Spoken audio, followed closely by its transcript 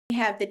We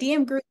have the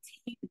DM group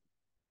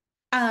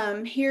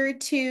team here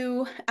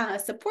to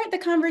support the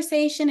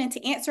conversation and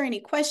to answer any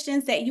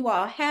questions that you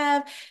all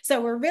have. So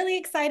we're really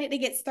excited to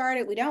get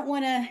started. We don't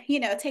want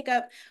to, take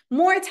up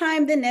more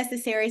time than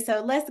necessary.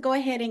 So let's go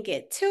ahead and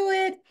get to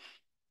it.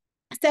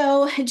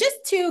 So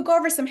just to go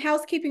over some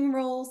housekeeping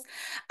rules,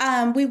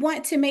 we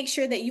want to make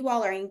sure that you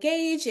all are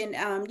engaged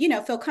and,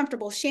 feel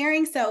comfortable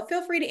sharing. So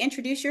feel free to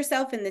introduce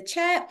yourself in the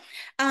chat.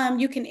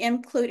 You can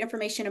include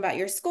information about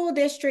your school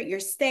district, your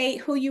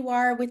state, who you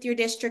are with your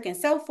district, and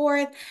so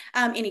forth.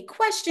 Any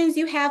questions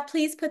you have,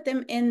 please put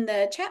them in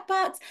the chat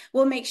box.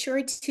 We'll make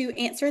sure to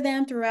answer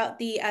them throughout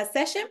the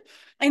session.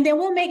 And then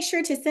we'll make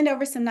sure to send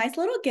over some nice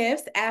little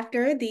gifts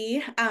after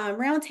the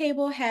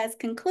roundtable has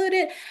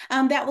concluded.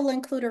 That will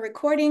include a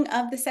recording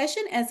of the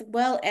session as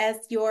well as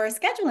your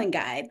scheduling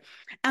guide.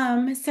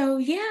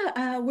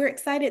 We're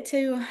excited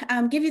to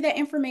give you that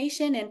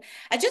information. And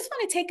I just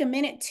want to take a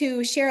minute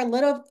to share a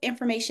little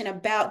information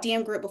about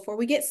DM Group before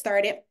we get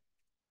started.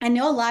 I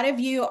know a lot of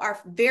you are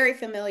very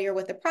familiar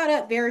with the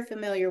product, very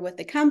familiar with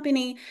the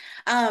company,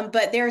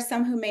 but there are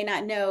some who may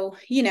not know,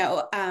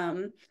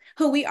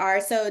 who we are.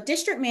 So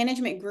District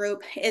Management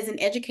Group is an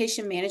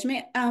education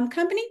management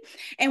company,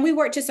 and we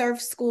work to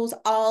serve schools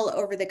all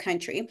over the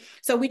country.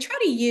 So we try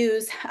to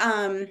use,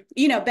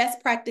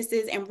 best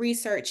practices and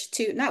research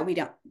to,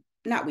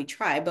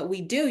 but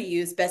we do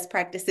use best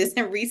practices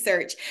and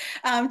research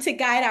to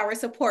guide our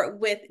support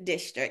with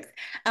districts.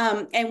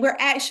 And we're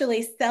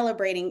actually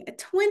celebrating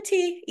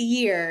 20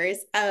 years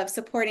of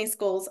supporting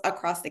schools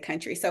across the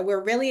country. So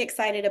we're really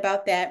excited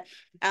about that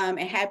and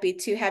happy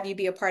to have you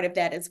be a part of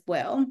that as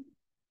well.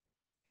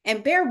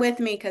 And bear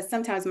with me because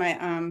sometimes my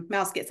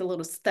mouse gets a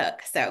little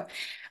stuck. But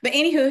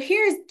anywho,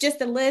 here's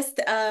just a list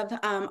of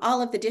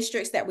all of the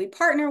districts that we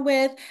partner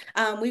with.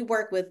 We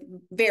work with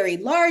very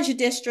large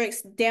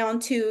districts down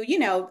to,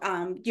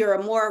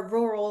 your more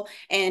rural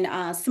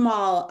and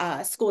small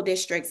school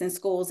districts and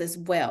schools as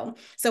well.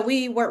 So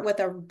we work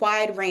with a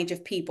wide range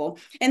of people.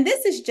 And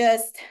this is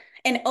just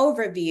an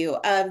overview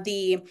of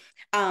the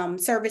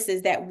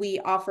services that we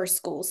offer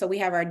schools. So we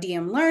have our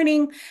DM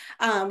learning,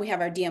 we have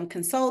our DM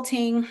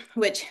consulting,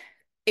 which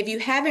if you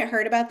haven't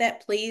heard about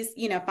that, please,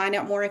 find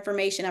out more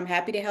information. I'm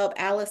happy to help.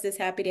 Alice is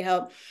happy to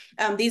help.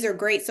 These are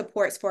great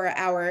supports for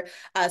our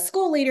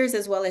school leaders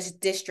as well as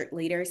district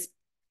leaders.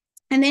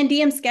 And then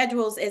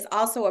DMSchedules is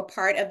also a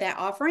part of that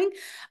offering,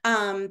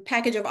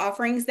 package of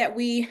offerings that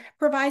we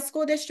provide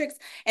school districts.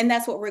 And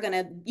that's what we're going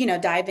to,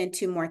 dive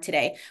into more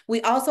today.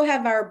 We also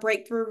have our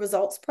Breakthrough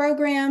Results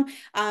program.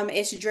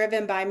 It's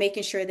driven by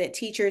making sure that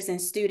teachers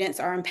and students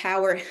are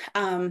empowered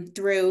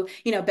through,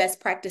 best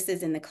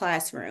practices in the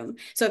classroom.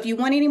 So if you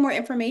want any more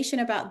information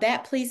about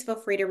that, please feel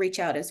free to reach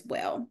out as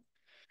well.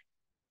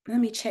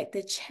 Let me check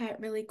the chat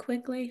really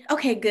quickly.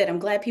 Okay, good. I'm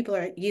glad people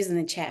are using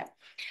the chat.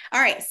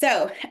 All right,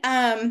 so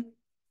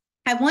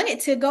I wanted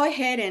to go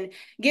ahead and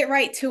get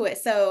right to it.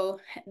 So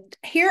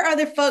here are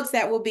the folks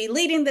that will be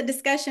leading the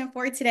discussion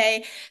for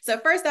today. So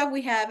first off,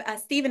 we have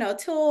Stephen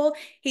O'Toole.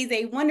 He's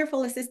a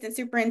wonderful assistant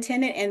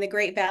superintendent in the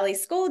Great Valley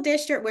School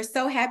District. We're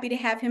so happy to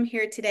have him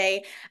here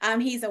today.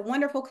 He's a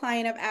wonderful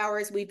client of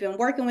ours. We've been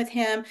working with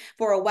him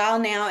for a while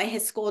now in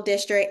his school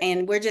district,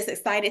 and we're just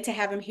excited to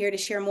have him here to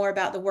share more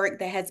about the work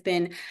that has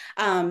been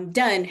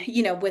done,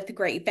 with the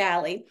Great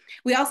Valley.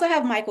 We also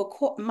have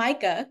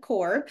Micah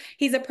Korb.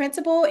 He's a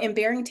principal in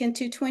Barrington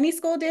 220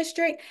 School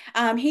District.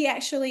 He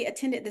actually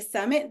attended the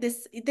summit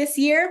this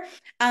year,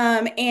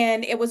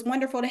 and it was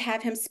wonderful to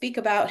have him speak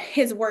about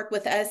his work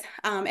with us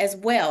as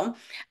well.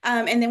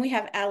 And then we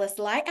have Alice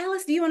Lai.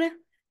 Alice, do you want to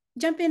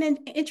jump in and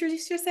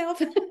introduce yourself?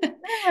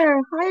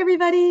 Sure. Hi,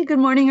 everybody. Good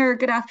morning or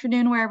good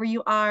afternoon, wherever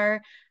you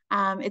are.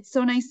 It's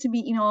so nice to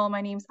meet you all.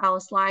 My name's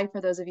Alice Lai.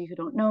 For those of you who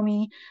don't know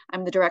me,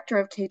 I'm the Director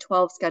of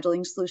K-12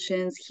 Scheduling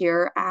Solutions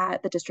here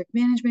at the District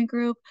Management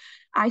Group.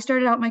 I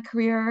started out my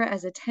career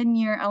as a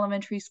 10-year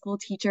elementary school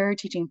teacher,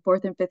 teaching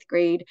 4th and 5th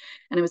grade,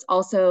 and I was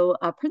also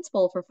a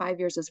principal for 5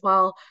 years as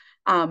well.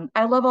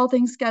 I love all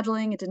things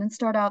scheduling. It didn't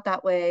start out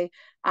that way.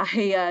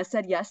 I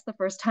said yes the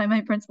first time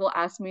my principal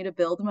asked me to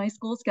build my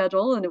school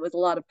schedule, and it was a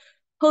lot of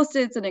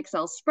Post-its and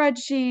Excel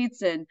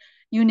spreadsheets and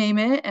you name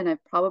it. And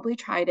I've probably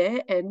tried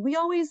it. And we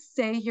always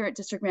say here at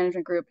District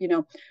Management Group,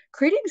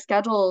 creating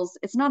schedules,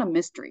 it's not a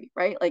mystery,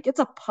 right? Like it's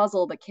a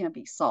puzzle that can't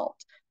be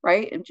solved,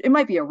 right? It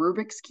might be a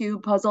Rubik's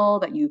Cube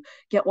puzzle that you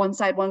get one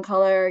side one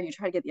color, you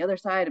try to get the other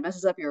side, it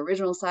messes up your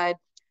original side.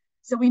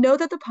 So we know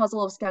that the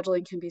puzzle of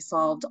scheduling can be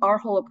solved. Our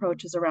whole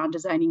approach is around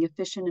designing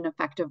efficient and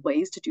effective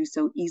ways to do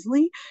so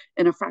easily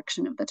in a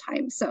fraction of the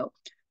time. So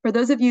for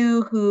those of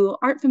you who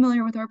aren't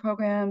familiar with our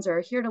programs or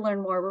are here to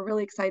learn more, we're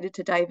really excited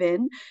to dive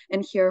in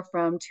and hear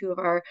from two of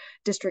our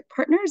district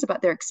partners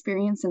about their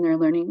experience and their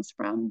learnings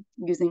from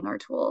using our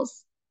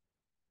tools.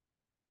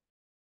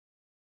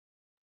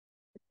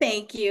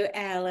 Thank you,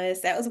 Alice.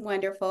 That was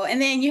wonderful. And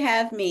then you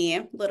have me,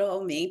 little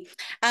old me,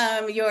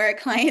 your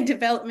client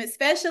development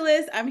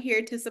specialist. I'm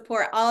here to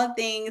support all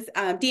things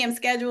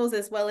DMSchedules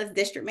as well as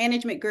District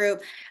Management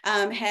Group.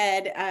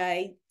 Had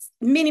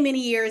many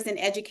years in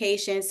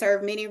education,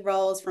 served many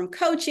roles from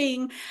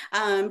coaching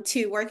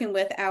to working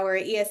with our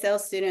ESL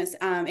students,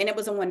 and it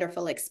was a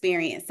wonderful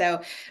experience.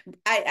 So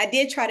I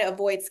did try to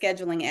avoid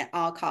scheduling at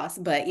all costs,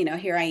 but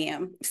here I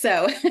am.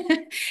 So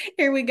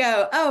here we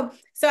go. Oh,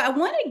 so I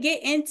want to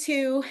get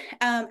into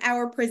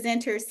our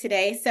presenters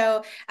today.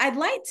 So I'd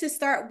like to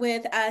start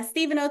with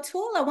Stephen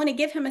O'Toole. I want to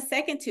give him a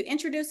second to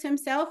introduce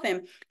himself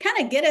and kind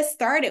of get us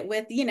started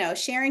with,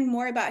 sharing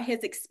more about his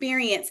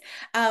experience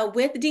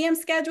with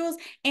DMSchedules.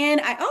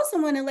 And I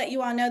also want to let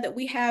you all know that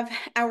we have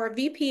our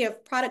VP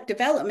of Product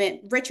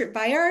Development, Richard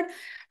Bayard,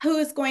 who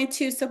is going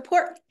to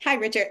support, hi,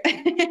 Richard,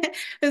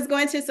 who's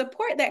going to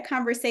support that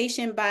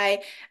conversation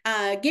by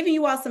giving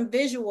you all some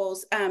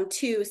visuals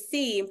to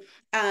see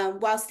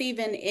while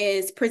Stephen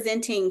is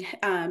presenting,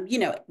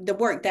 the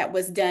work that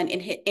was done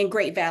in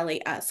Great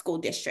Valley School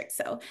District.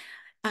 So,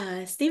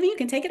 Stephen, you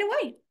can take it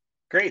away.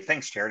 Great,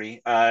 thanks,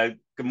 Charity.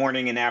 Good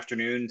morning and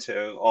afternoon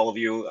to all of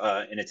you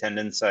in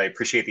attendance. I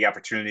appreciate the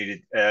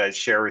opportunity to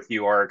share with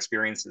you our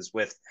experiences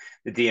with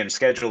the DM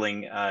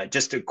scheduling.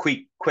 Just a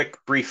quick,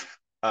 brief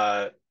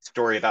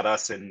story about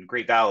us in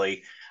Great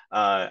Valley.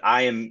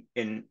 I am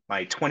in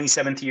my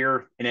 27th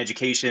year in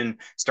education,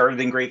 started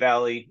in Great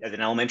Valley as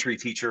an elementary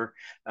teacher,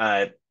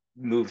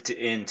 moved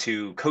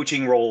into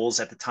coaching roles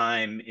at the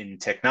time in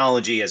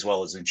technology as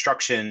well as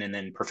instruction and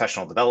then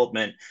professional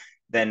development,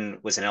 then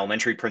was an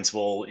elementary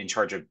principal in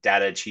charge of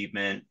data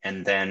achievement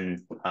and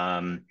then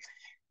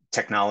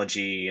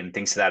technology and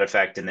things to that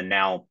effect, and then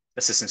now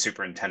assistant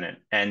superintendent.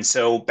 And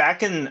so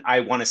back in,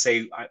 I want to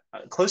say,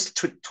 close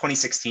to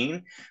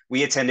 2016,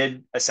 we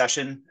attended a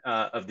session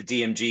of the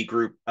DMG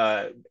group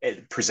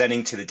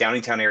presenting to the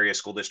Downingtown Area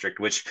School District,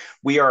 which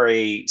we are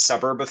a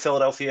suburb of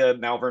Philadelphia,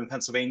 Malvern,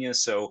 Pennsylvania.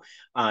 So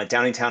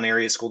Downingtown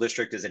Area School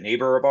District is a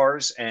neighbor of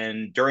ours.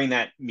 And during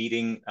that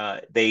meeting,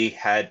 they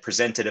had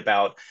presented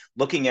about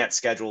looking at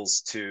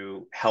schedules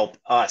to help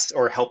us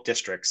or help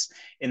districts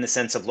in the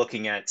sense of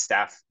looking at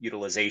staff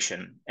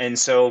utilization. And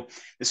so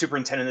the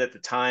superintendent at the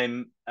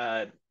time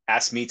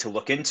asked me to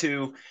look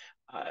into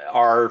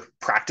our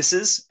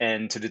practices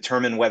and to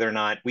determine whether or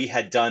not we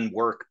had done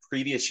work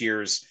previous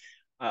years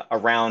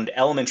around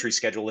elementary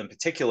schedule in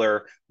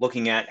particular,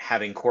 looking at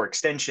having core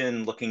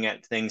extension, looking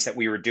at things that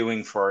we were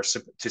doing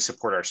to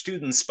support our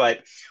students.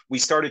 But we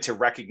started to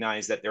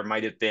recognize that there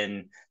might have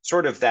been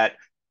sort of that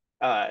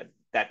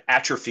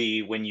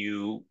atrophy when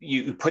you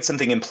put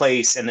something in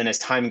place, and then as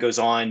time goes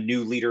on,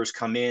 new leaders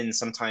come in.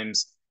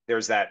 Sometimes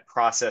there's that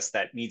process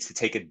that needs to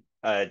take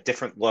a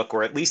different look,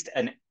 or at least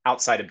an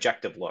outside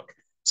objective look.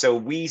 So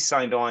we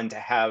signed on to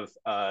have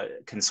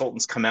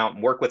consultants come out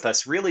and work with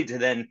us, really to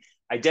then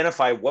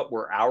identify what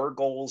were our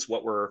goals,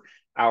 what were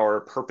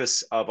our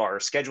purpose of our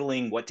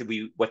scheduling, what do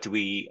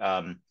we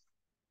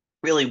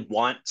really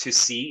want to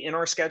see in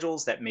our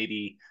schedules that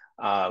maybe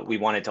we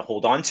wanted to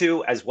hold on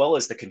to, as well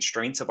as the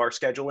constraints of our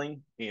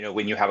scheduling.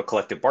 When you have a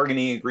collective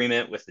bargaining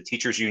agreement with the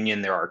teachers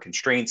union, there are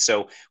constraints.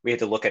 So we had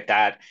to look at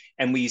that.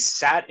 And we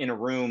sat in a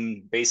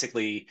room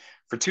basically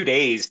for 2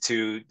 days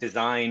to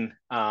design,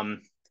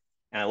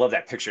 and I love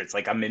that picture. It's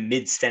like I'm in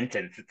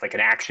mid-sentence. It's like an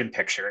action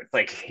picture. It's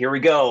like, here we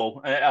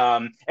go.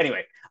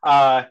 Anyway,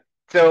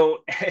 so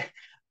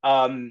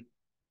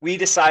we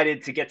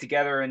decided to get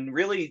together, and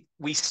really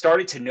we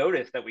started to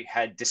notice that we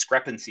had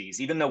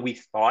discrepancies. Even though we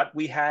thought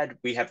we have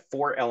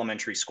 4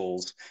 elementary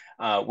schools,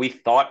 we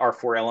thought our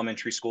 4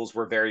 elementary schools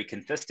were very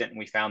consistent, and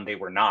we found they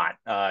were not.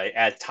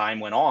 As time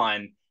went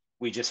on,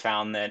 we just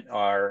found that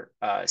our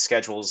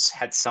schedules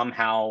had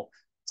somehow,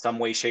 some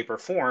way, shape, or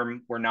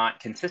form, were not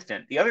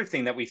consistent. The other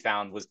thing that we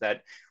found was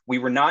that we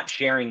were not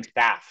sharing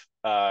staff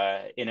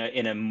in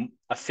an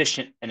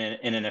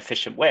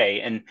efficient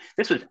way. And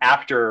this was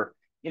after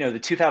the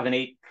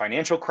 2008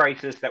 financial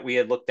crisis that we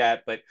had looked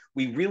at, but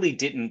we really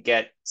didn't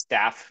get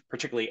staff,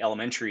 particularly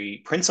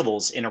elementary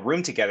principals, in a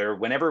room together.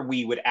 Whenever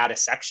we would add a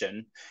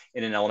section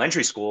in an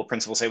elementary school,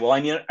 principals say, well, I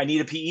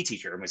need a PE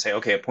teacher. And we say,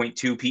 okay, appoint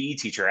 2 PE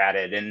teacher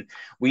added. And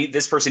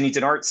this person needs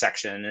an art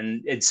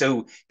section. And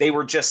so they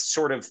were just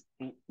sort of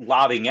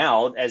lobbing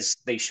out, as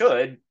they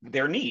should,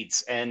 their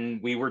needs.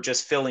 And we were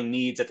just filling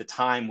needs at the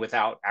time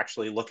without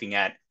actually looking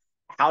at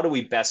how do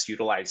we best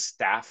utilize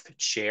staff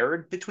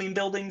shared between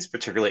buildings,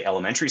 particularly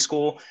elementary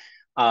school.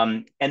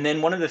 And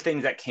then one of the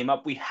things that came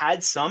up, we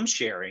had some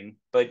sharing,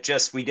 but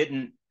just we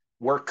didn't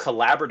work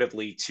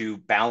collaboratively to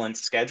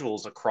balance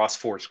schedules across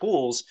 4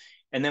 schools.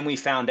 And then we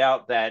found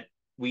out that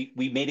we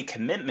made a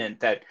commitment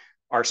that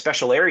our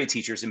special area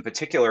teachers in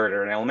particular at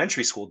an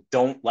elementary school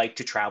don't like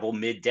to travel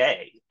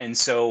midday. And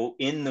so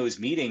in those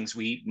meetings,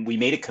 we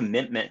made a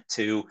commitment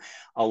to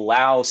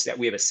allow that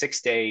we have a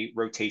 6-day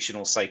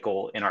rotational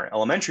cycle in our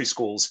elementary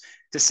schools,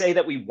 to say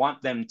that we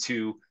want them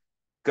to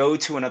go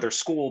to another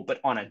school, but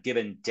on a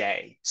given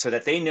day, so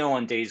that they know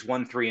on days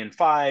 1, 3, and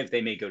 5,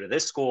 they may go to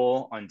this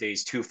school. On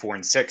days 2, 4,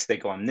 and 6, they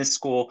go on this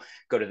school,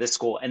 go to this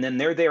school, and then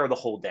they're there the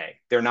whole day.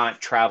 They're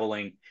not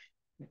traveling.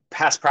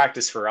 Past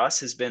practice for us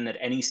has been that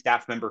any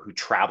staff member who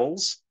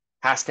travels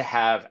has to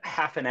have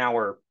half an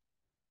hour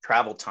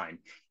travel time,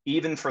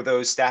 even for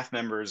those staff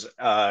members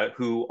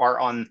who are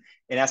on,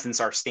 in essence,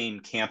 our same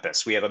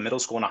campus. We have a middle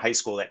school and a high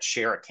school that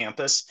share a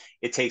campus.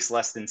 It takes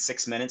less than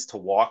 6 minutes to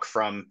walk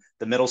from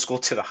the middle school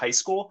to the high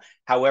school.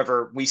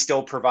 However, we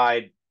still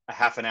provide a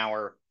half an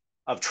hour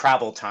of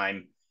travel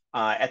time.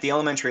 At the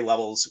elementary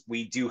levels,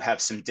 we do have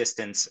some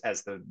distance,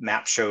 as the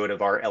map showed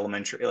of our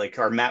elementary, like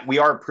our map, we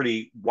are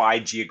pretty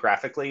wide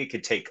geographically. It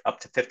could take up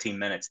to 15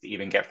 minutes to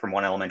even get from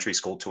one elementary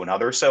school to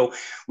another. So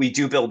we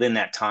do build in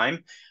that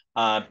time.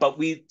 But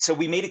we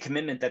made a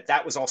commitment that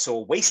that was also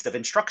a waste of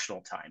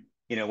instructional time.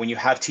 You know, when you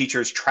have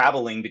teachers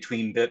traveling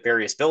between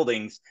various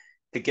buildings,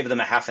 to give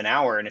them a half an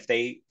hour, and if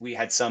we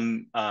had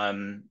some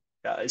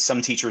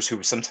teachers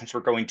who sometimes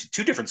were going to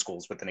 2 different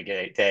schools within a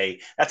day,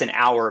 that's an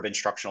hour of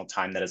instructional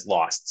time that is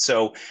lost.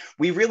 So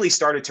we really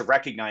started to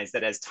recognize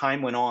that as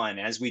time went on,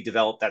 as we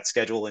developed that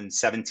schedule in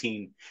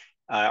 17,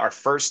 our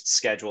first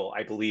schedule,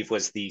 I believe,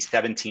 was the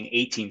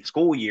 17-18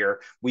 school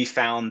year, we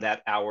found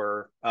that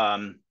our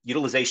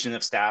utilization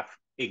of staff,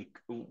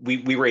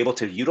 we were able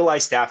to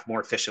utilize staff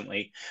more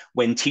efficiently.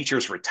 When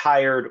teachers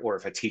retired, or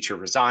if a teacher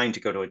resigned to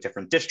go to a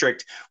different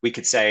district, we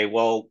could say,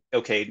 well,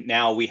 okay,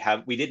 now we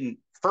didn't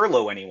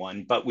furlough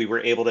anyone, but we were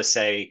able to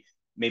say,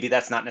 maybe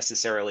that's not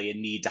necessarily a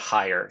need to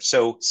hire.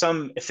 So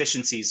some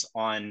efficiencies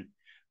on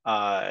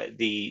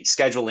the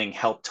scheduling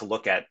helped to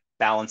look at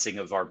balancing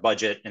of our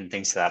budget and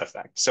things to that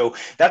effect. So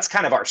that's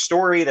kind of our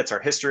story. That's our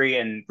history.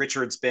 And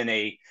Richard's been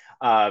a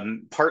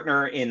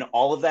partner in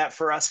all of that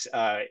for us.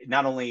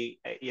 Not only,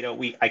 you know,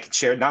 I could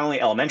share not only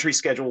elementary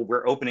schedule,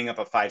 we're opening up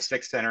a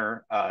 5-6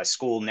 center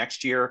school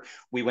next year.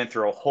 We went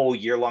through a whole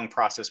year-long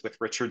process with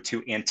Richard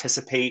to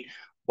anticipate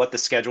what the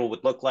schedule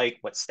would look like,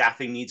 what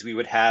staffing needs we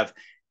would have,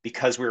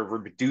 because we were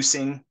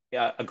reducing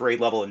a grade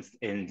level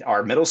in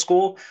our middle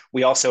school.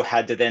 We also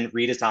had to then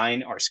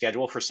redesign our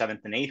schedule for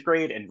 7th and 8th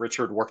grade, and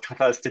Richard worked with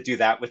us to do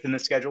that within the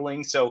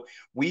scheduling. So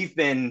we've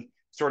been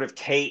sort of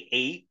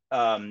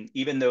K-8,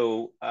 even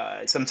though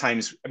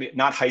sometimes, I mean,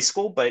 not high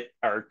school, but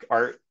our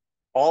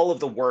all of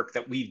the work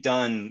that we've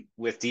done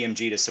with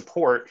DMG to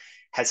support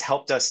has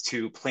helped us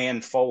to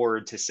plan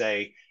forward to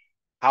say,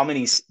 how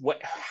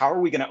are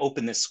we going to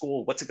open this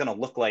school? What's it going to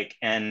look like?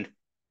 And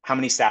how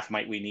many staff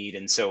might we need?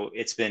 And so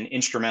it's been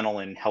instrumental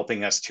in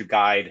helping us to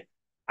guide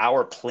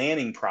our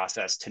planning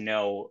process to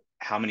know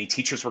how many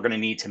teachers we're going to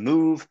need to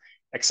move,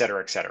 et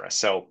cetera, et cetera.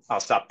 So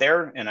I'll stop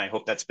there, and I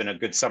hope that's been a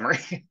good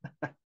summary.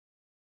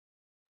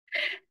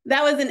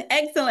 That was an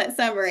excellent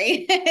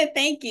summary.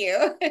 Thank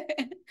you.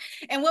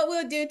 And what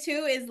we'll do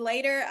too is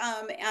later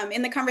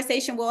in the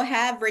conversation, we'll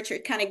have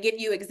Richard kind of give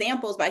you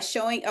examples by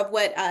showing of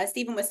what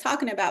Stephen was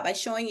talking about, by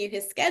showing you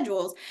his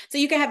schedules, so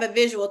you can have a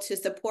visual to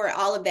support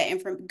all of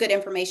that good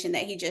information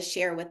that he just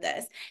shared with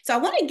us. So I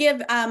want to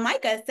give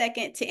Micah a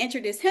second to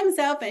introduce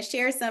himself and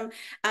share some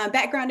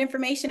background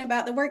information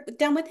about the work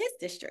done with his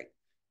district.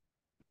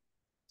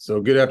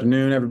 So good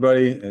afternoon,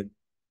 everybody.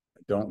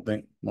 Don't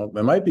think, well,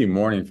 it might be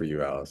morning for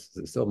you, Alice. Is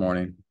it still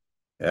morning?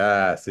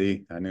 Yeah,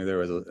 see, I knew there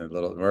was a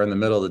little, we're in the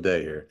middle of the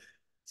day here.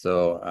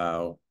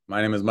 So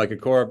my name is Micah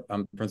Korb.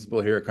 I'm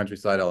principal here at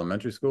Countryside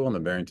Elementary School in the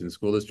Barrington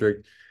School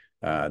District.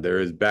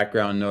 There is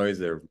background noise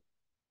there.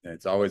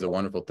 It's always a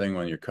wonderful thing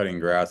when you're cutting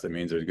grass. It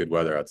means there's good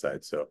weather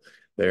outside. So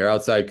they're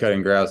outside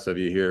cutting grass. So if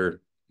you hear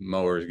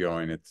mowers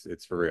going,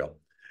 it's for real.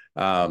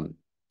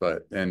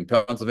 But in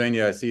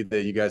Pennsylvania, I see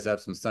that you guys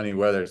have some sunny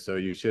weather, so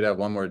you should have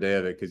one more day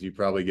of it, because you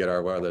probably get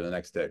our weather the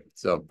next day.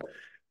 So,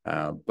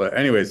 but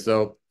anyway,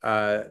 so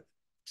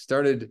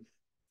started,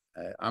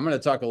 I'm going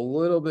to talk a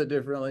little bit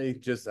differently.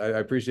 Just, I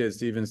appreciate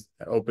Stephen's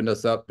opened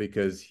us up,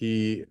 because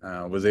he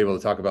was able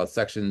to talk about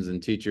sections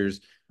and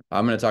teachers.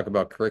 I'm going to talk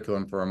about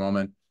curriculum for a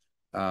moment.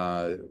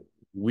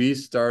 We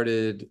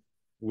started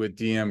with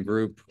DM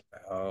Group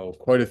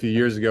quite a few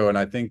years ago, and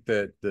I think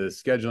that the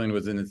scheduling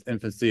was in its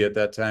infancy at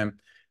that time.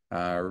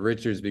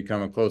 Richard's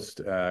become a close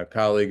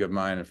colleague of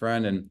mine, a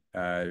friend,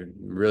 and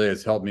really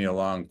has helped me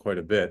along quite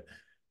a bit.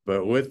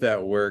 But with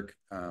that work,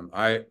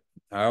 I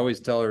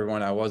always tell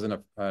everyone I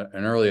wasn't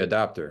an early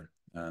adopter.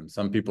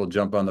 Some people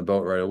jump on the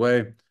boat right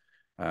away.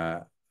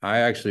 I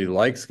actually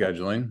like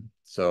scheduling,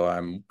 so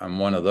I'm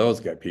one of those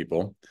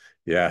people.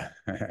 Yeah,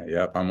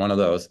 yep, I'm one of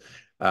those.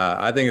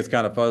 I think it's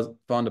kind of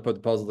fun to put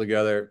the puzzle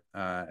together.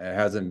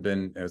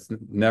 It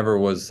never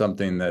was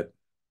something that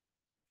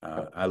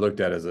I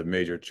looked at as a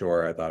major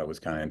chore. I thought it was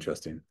kind of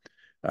interesting.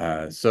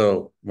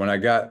 So when I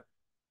got,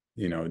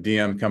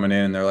 DM coming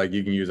in, they're like,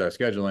 you can use our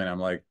scheduling. I'm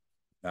like,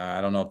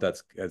 I don't know if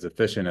that's as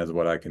efficient as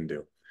what I can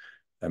do.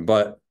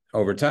 But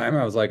over time,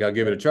 I was like, I'll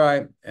give it a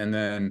try. And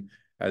then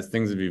as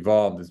things have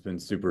evolved, it's been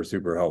super,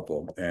 super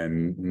helpful.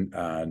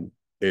 And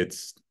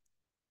it's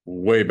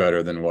way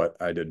better than what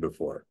I did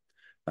before.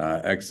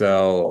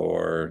 Excel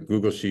or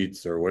Google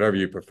Sheets or whatever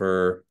you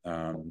prefer,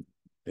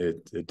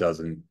 it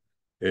doesn't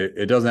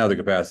have the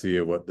capacity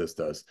of what this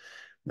does.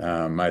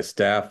 My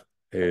staff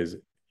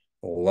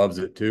loves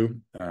it too.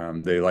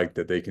 They like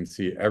that they can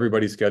see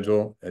everybody's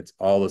schedule. It's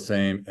all the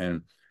same.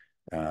 And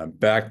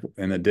back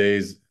in the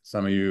days,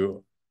 some of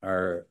you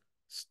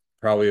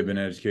probably have been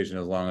in education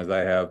as long as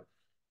I have.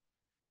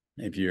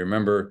 If you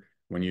remember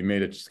when you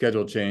made a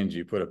schedule change,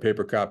 you put a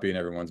paper copy in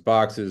everyone's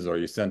boxes, or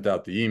you sent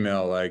out the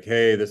email like,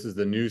 hey, this is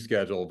the new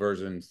schedule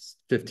version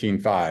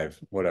 15.5,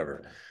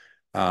 whatever.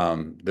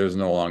 There's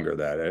no longer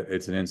that.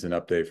 It's an instant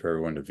update for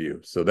everyone to view.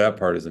 So that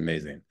part is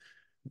amazing.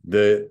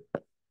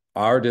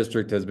 Our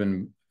district has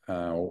been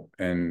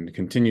and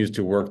continues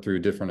to work through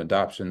different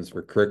adoptions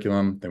for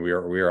curriculum, and we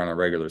are on a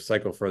regular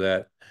cycle for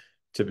that.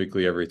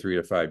 Typically every 3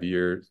 to 5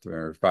 years,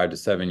 or 5 to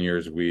 7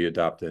 years, we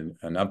adopt an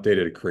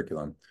updated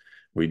curriculum.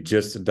 We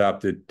just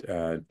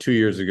adopted 2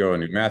 years ago a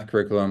new math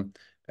curriculum,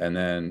 and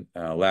then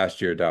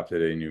last year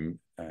adopted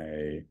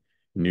a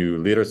new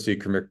literacy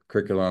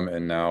curriculum,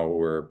 and now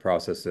we're in the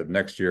process of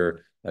next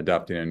year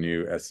adopting a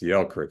new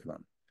SEL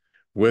curriculum.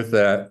 With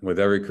that, with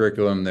every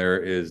curriculum, there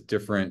is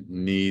different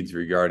needs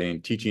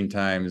regarding teaching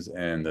times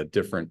and the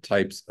different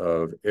types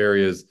of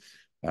areas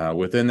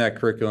within that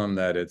curriculum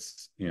that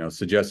it's,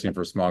 suggesting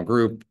for small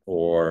group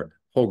or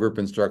whole group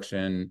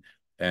instruction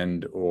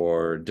and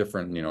or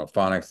different,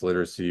 phonics,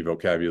 literacy,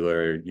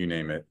 vocabulary, you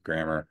name it,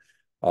 grammar,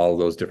 all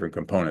those different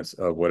components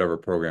of whatever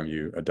program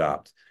you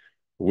adopt.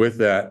 With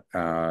that,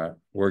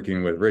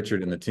 working with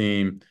Richard and the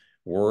team,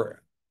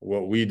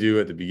 what we do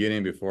at the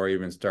beginning before I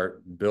even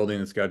start building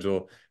the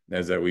schedule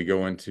is that we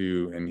go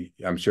into, and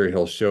I'm sure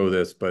he'll show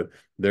this, but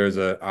there's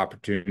an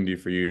opportunity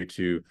for you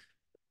to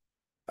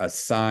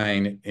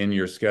assign in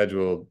your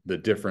schedule the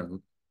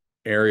different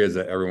areas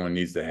that everyone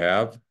needs to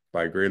have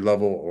by grade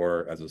level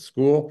or as a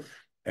school.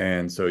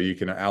 And so you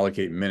can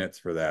allocate minutes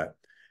for that.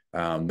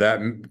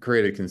 That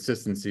created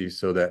consistency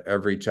so that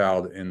every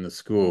child in the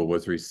school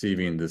was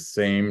receiving the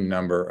same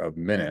number of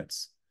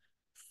minutes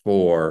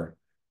for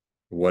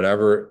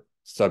whatever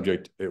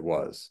subject it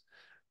was.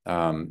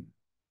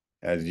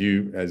 As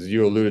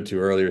you alluded to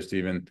earlier,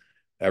 Stephen,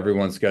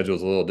 everyone's schedule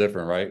is a little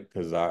different, right?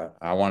 Because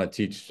I want to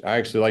teach. I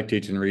actually like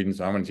teaching reading,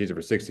 so I'm going to teach it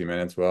for 60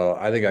 minutes. Well,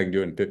 I think I can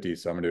do it in 50,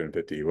 so I'm going to do it in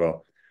 50.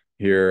 Well,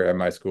 here at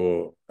my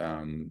school,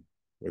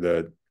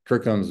 the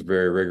curriculum is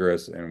very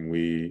rigorous, and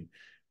we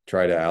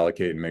try to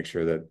allocate and make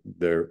sure that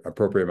the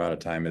appropriate amount of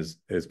time is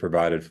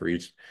provided for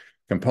each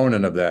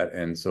component of that,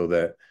 and so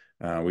that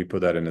we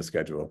put that in the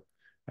schedule.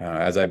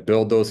 As I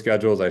build those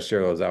schedules, I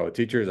share those out with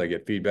teachers. I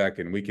get feedback,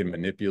 and we can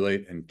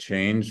manipulate and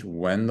change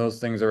when those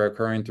things are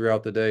occurring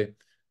throughout the day.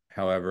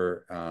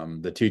 However,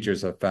 the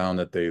teachers have found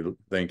that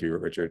thank you,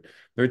 Richard.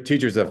 Their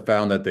teachers have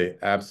found that they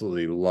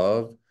absolutely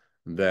love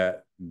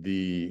that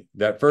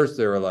first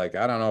they were like,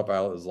 I don't know if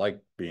I was like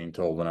being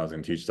told when I was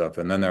going to teach stuff.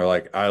 And then they're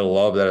like, I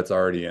love that it's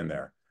already in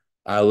there.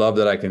 I love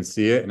that I can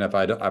see it. And if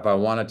I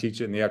want to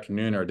teach it in the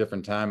afternoon or a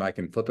different time, I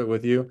can flip it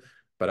with you.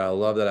 But I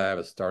love that I have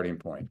a starting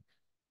point.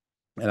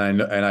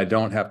 And I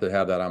don't have to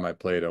have that on my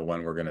plate of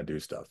when we're going to do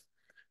stuff.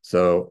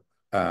 So,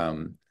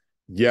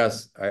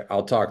 yes,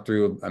 I'll talk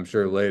through, I'm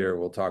sure later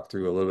we'll talk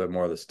through a little bit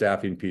more of the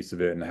staffing piece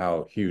of it and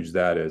how huge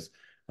that is.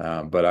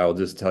 But I will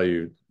just tell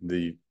you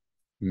the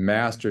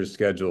master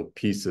schedule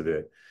piece of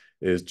it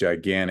is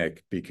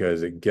gigantic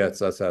because it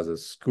gets us as a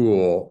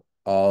school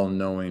all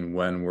knowing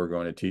when we're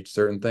going to teach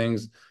certain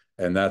things.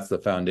 And that's the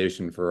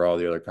foundation for all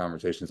the other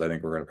conversations I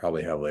think we're going to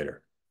probably have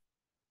later.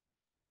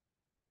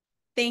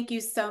 Thank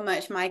you so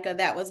much, Micah.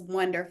 That was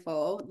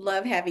wonderful.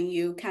 Love having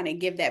you kind of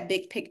give that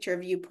big picture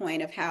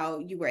viewpoint of how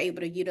you were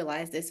able to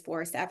utilize this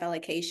for staff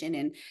allocation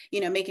and,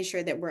 making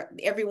sure that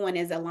everyone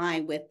is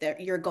aligned with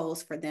your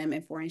goals for them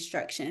and for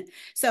instruction.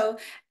 So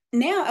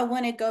now I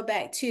want to go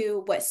back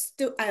to what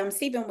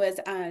Stephen was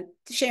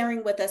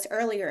sharing with us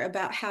earlier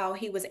about how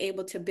he was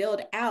able to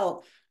build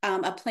out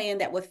a plan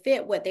that would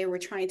fit what they were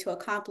trying to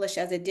accomplish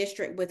as a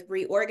district with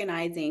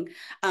reorganizing,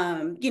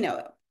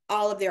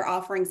 all of their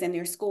offerings in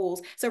their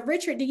schools. So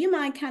Richard, do you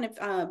mind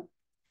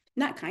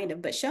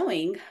but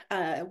showing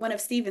one of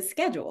Stephen's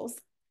schedules?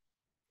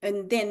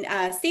 And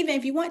then Stephen,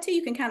 if you want to,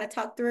 you can kind of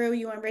talk through,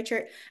 you and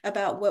Richard,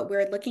 about what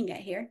we're looking at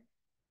here.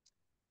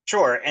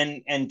 Sure.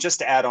 And just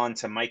to add on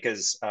to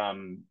Micah's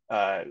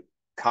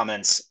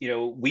comments,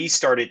 we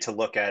started to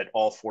look at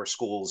all 4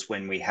 schools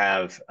when we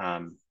have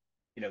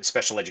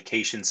special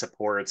education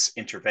supports,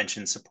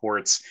 intervention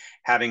supports,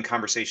 having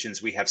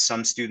conversations. We have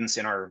some students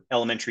in our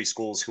elementary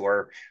schools who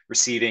are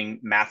receiving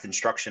math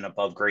instruction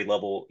above grade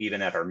level,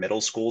 even at our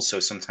middle schools. So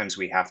sometimes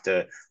we have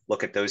to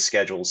look at those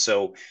schedules.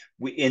 So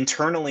we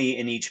internally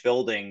in each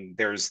building,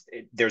 there's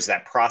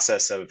that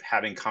process of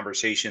having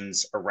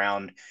conversations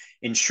around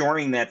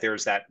ensuring that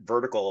there's that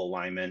vertical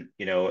alignment,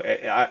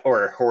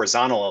 or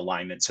horizontal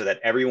alignment, so that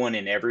everyone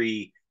in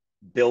every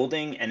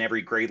building and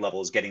every grade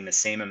level is getting the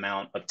same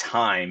amount of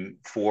time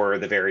for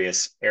the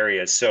various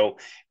areas. So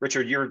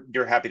Richard,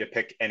 you're happy to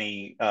pick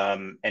any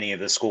of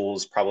the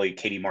schools, probably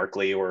Katie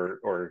Markley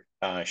or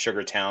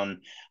Sugartown.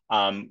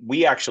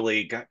 We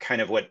actually got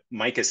kind of what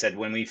Micah said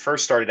when we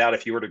first started out.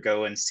 If you were to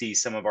go and see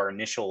some of our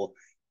initial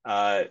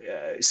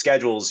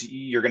schedules,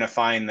 you're going to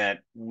find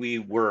that we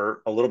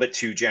were a little bit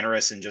too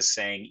generous in just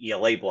saying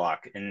ELA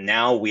block. And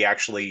now we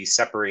actually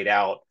separate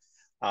out,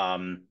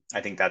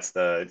 I think that's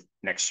the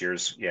next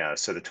year's,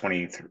 so the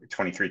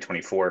 23,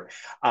 24.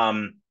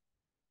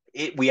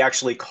 We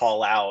actually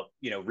call out,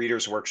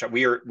 readers workshop.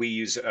 We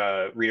use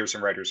readers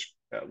and writers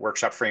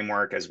workshop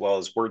framework, as well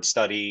as word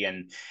study,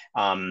 and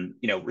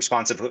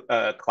responsive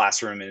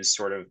classroom is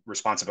sort of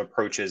responsive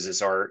approaches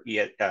is our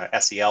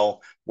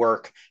SEL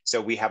work.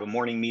 So we have a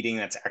morning meeting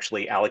that's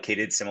actually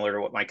allocated, similar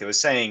to what Micah was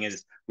saying,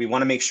 is we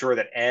want to make sure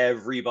that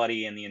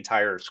everybody in the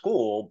entire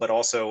school, but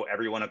also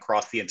everyone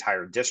across the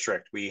entire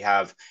district, we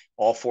have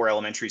all 4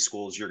 elementary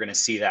schools, you're going to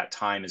see that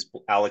time is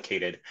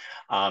allocated.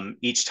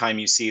 Each time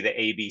you see the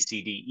A, B,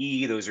 C, D,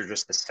 E, those are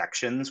just the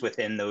sections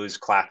within those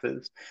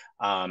classes.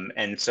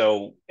 And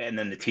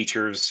then the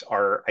teachers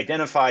are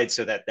identified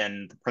so that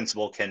then the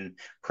principal can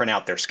print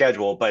out their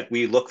schedule. But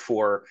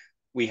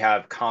we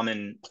have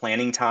common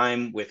planning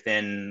time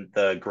within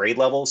the grade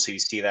level. So you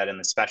see that in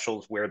the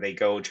specials where they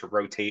go to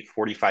rotate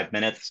 45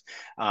 minutes.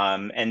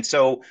 And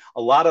so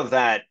a lot of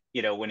that,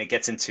 when it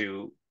gets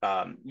into,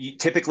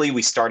 typically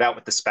we start out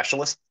with the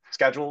specialist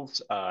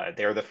schedules.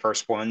 They're the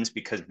first ones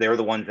because they're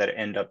the ones that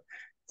end up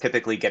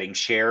typically getting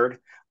shared.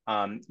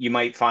 You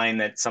might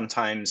find that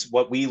sometimes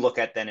what we look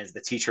at then is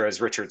the teacher, as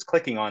Richard's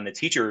clicking on the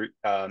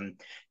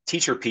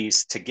teacher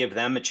piece, to give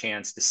them a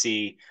chance to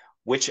see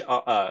which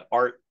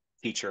art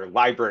teacher,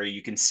 library,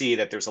 you can see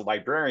that there's a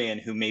librarian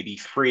who may be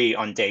free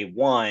on day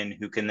 1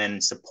 who can then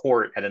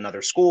support at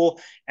another school.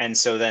 And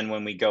so then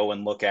when we go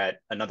and look at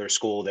another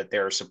school that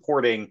they're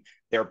supporting,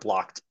 they're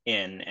blocked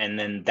in. And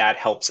then that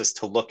helps us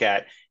to look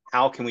at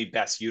how can we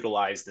best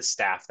utilize the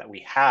staff that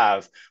we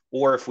have,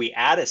 or if we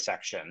add a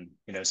section,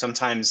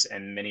 sometimes,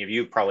 and many of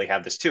you probably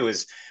have this too,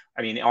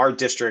 our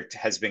district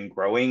has been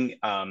growing,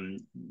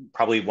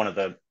 probably one of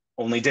the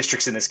only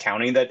districts in this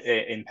county that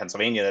in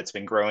Pennsylvania that's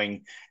been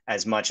growing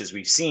as much as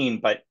we've seen,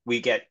 but we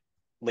get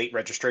late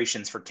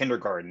registrations for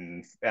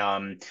kindergarten.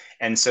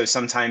 And so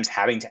sometimes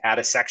having to add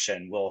a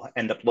section, we'll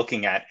end up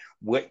looking at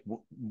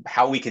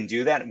how we can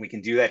do that. And we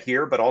can do that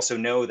here, but also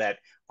know that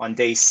on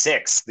day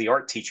 6, the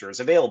art teacher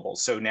is available.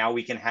 So now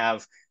we can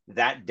have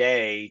that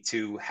day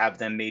to have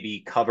them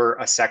maybe cover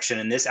a section.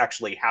 And this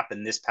actually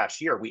happened this past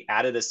year. We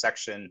added a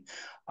section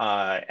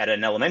at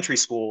an elementary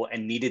school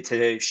and needed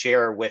to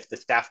share with the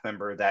staff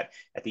member that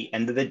at the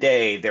end of the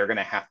day, they're going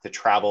to have to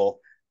travel.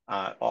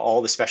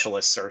 All the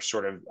specialists are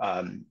sort of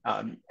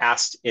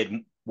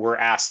were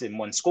asked in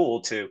one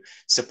school to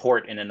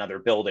support in another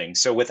building.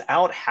 So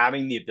without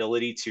having the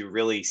ability to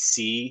really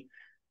see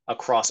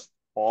across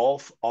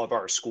all of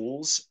our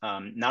schools,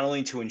 not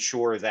only to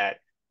ensure that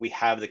we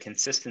have the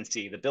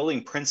consistency, the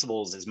building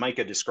principals, as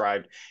Micah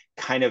described,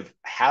 kind of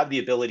have the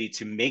ability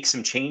to make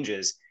some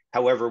changes.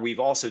 However, we've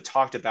also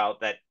talked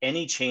about that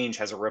any change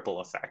has a ripple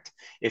effect.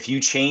 If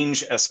you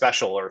change a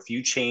special, or if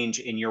you change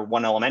in your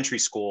one elementary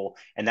school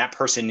and that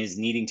person is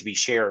needing to be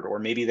shared, or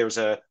maybe there's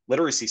a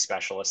literacy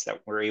specialist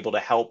that we're able to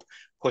help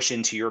push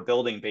into your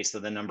building based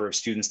on the number of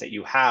students that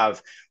you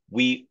have,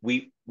 we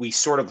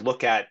sort of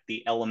look at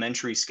the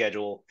elementary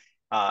schedule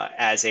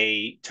as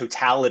a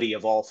totality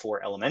of all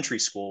 4 elementary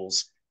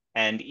schools.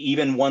 And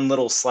even one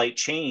little slight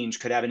change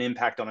could have an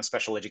impact on a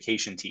special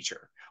education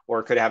teacher,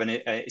 or could have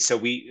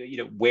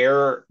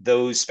where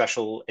those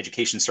special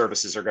education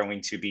services are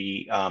going to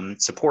be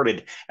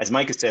supported. As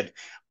Micah said,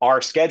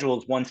 our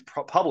schedules, once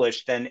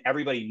published, then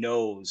everybody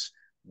knows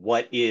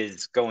what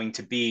is going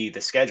to be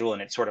the schedule,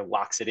 and it sort of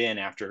locks it in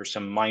after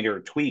some minor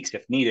tweaks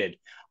if needed.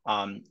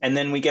 And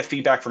then we get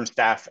feedback from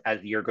staff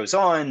as the year goes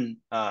on,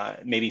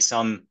 maybe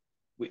some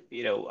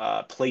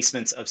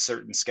placements of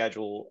certain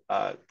schedule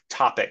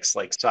topics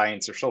like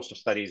science or social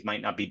studies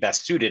might not be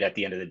best suited at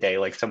the end of the day,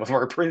 like some of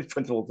our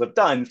principals have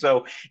done.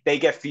 So they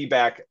get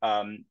feedback,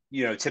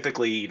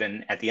 typically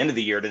even at the end of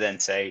the year, to then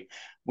say,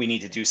 we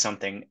need to do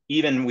something.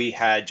 Even we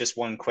had just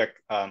one quick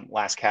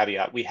last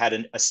caveat. We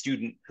had a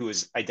student who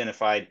was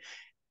identified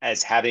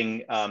as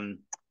having,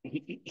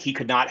 he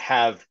could not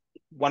have,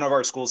 one of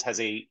our schools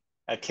has a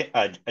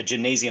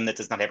gymnasium that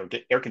does not have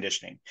air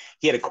conditioning.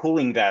 He had a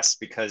cooling vest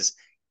because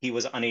he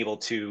was unable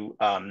to,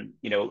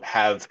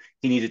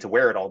 he needed to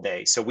wear it all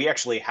day. So we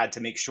actually had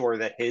to make sure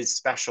that his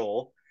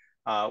special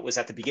was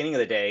at the beginning of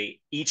the day,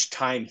 each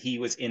time he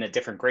was in a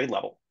different grade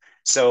level.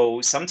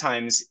 So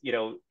sometimes,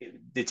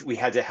 we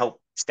had to help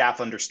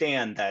staff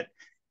understand that,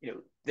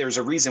 there's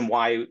a reason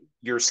why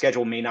your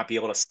schedule may not be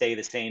able to stay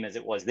the same as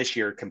it was this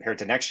year compared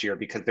to next year,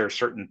 because there are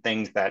certain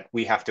things that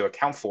we have to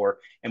account for,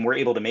 and we're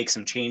able to make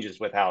some changes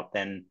without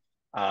then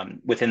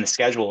within the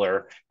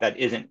scheduler that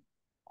isn't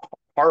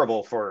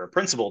horrible for a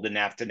principal to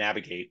have to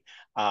navigate.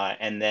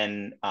 And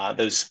then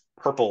those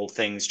purple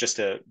things, just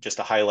to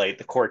highlight,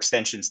 the core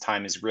extensions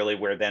time is really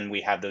where then we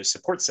have those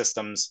support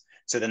systems.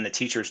 So then the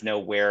teachers know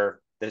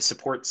where the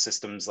support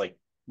systems like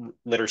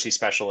literacy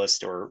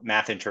specialists or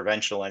math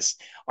interventionalists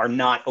are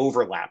not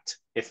overlapped.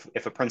 If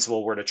a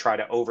principal were to try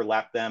to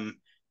overlap them,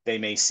 they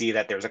may see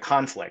that there's a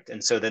conflict.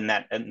 And so then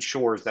that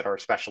ensures that our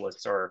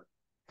specialists are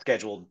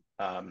scheduled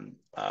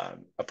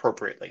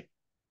appropriately.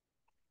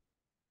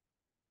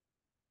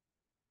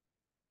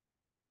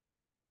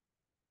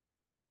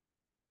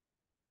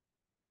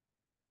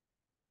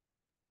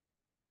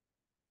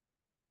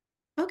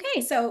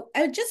 Okay, so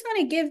I just want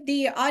to give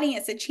the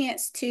audience a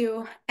chance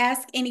to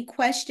ask any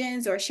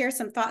questions or share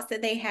some thoughts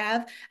that they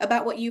have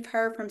about what you've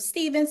heard from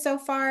Stephen so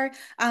far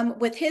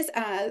with his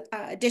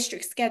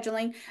district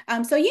scheduling.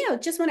 So yeah,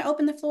 just want to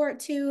open the floor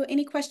to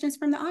any questions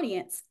from the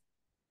audience.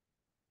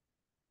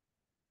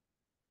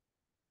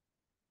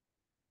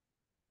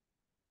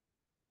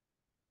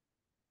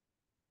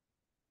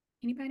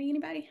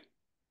 Anybody?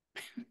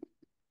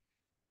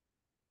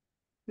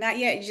 Not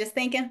yet, you're just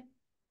thinking?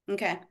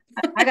 Okay.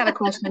 I got a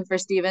question for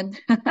Stephen.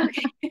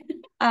 Okay.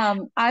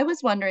 I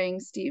was wondering,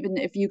 Stephen,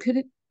 if you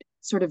could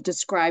sort of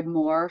describe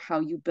more how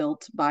you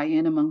built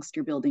buy-in amongst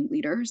your building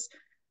leaders.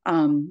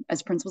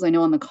 As principals, I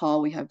know on the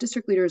call we have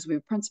district leaders, we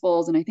have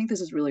principals, and I think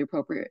this is really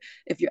appropriate.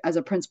 If you're, as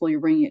a principal, you're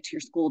bringing it to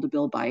your school to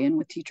build buy-in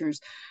with teachers.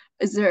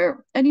 Is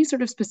there any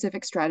sort of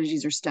specific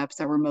strategies or steps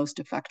that were most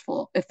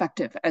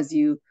effective as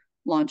you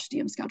launched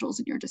DM schedules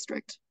in your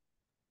district?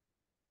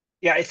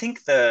 Yeah, I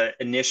think the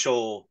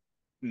initial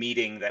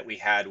meeting that we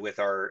had with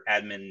our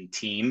admin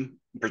team,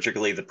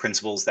 particularly the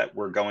principals that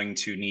were going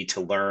to need to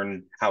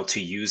learn how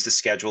to use the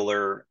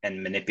scheduler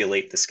and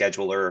manipulate the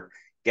scheduler,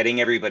 getting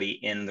everybody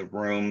in the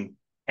room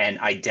and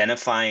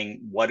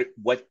identifying what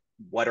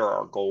are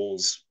our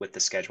goals with the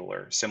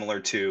scheduler,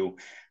 similar to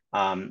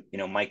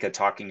Micah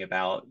talking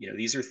about,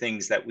 these are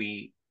things that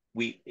we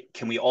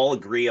all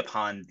agree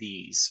upon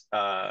these,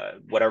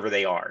 whatever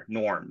they are,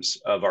 norms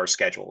of our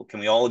schedule?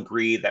 Can we all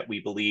agree that we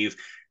believe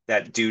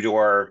that due to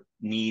our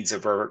needs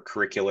of our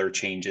curricular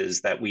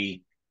changes that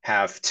we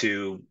have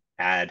to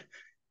add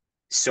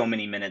so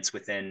many minutes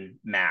within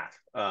math,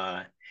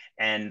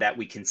 and that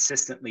we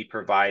consistently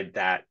provide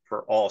that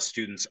for all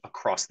students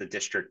across the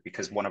district,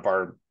 because one of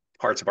our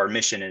parts of our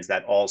mission is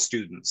that all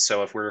students.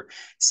 So if we're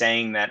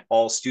saying that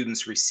all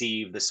students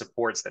receive the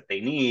supports that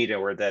they need,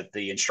 or that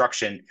the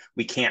instruction,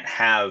 we can't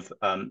have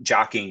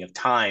jockeying of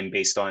time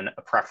based on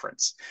a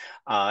preference.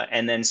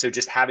 And then so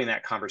just having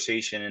that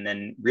conversation, and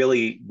then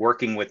really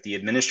working with the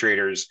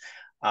administrators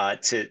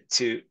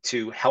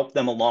to help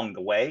them along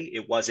the way.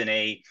 It wasn't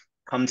a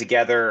come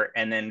together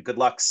and then good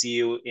luck, see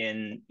you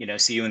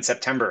in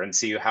September and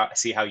see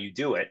how you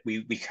do it.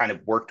 We kind of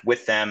worked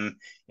with them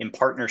in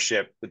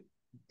partnership with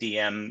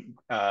DM,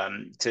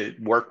 to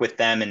work with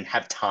them and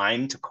have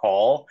time to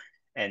call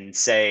and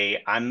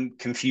say, I'm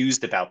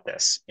confused about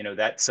this.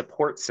 That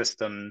support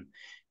system,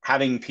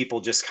 having people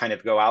just kind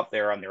of go out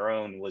there on their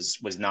own was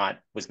not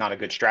a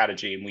good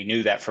strategy. And we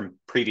knew that from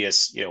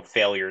previous,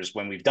 failures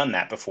when we've done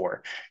that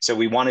before. So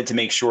we wanted to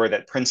make sure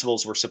that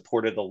principals were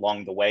supported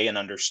along the way and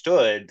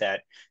understood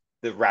that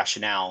the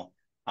rationale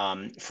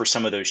for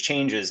some of those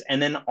changes.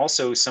 And then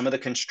also some of the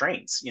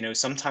constraints.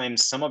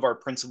 Sometimes some of our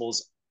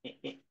principals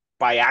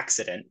by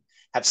accident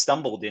have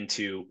stumbled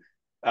into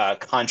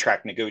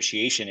contract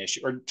negotiation issue,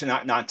 or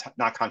not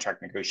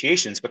contract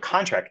negotiations, but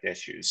contract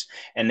issues.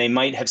 And they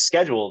might have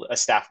scheduled a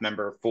staff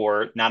member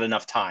for not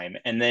enough time.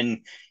 And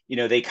then,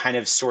 they kind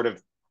of sort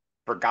of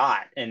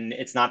forgot, and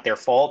it's not their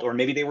fault. Or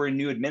maybe they were a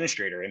new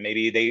administrator, and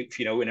maybe they,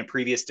 in a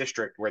previous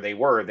district where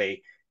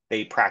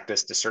they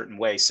practiced a certain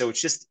way. So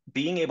it's just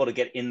being able to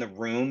get in the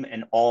room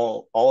and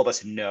all of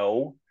us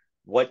know,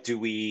 what do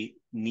we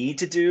need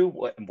to do?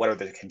 What are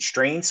the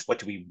constraints? What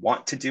do we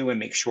want to do? And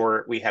make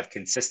sure we have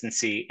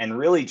consistency, and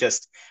really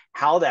just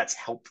how that's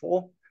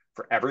helpful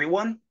for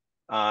everyone,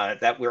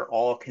 that we're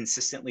all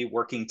consistently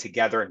working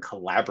together and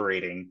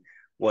collaborating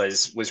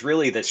was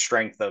really the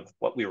strength of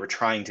what we were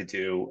trying to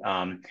do.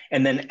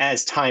 And then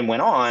as time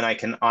went on, I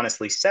can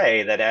honestly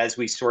say that as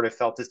we sort of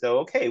felt as though,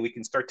 okay, we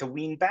can start to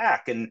wean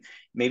back and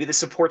maybe the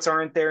supports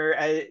aren't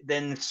there,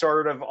 then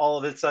sort of all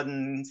of a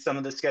sudden, some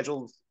of the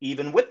schedules,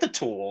 even with the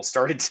tool,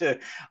 started to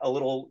a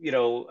little,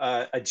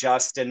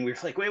 adjust. And we were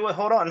like, wait,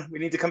 hold on, we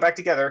need to come back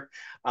together.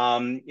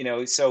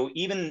 So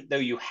even though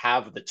you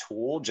have the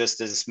tool,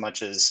 just as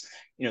much as,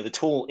 the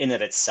tool in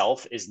it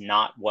itself is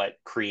not what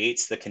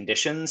creates the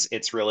conditions,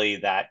 it's really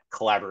that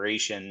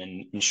collaboration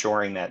and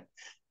ensuring that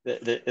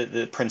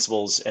the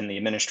principals and the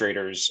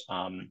administrators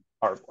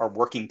are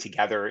working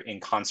together in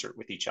concert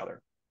with each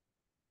other.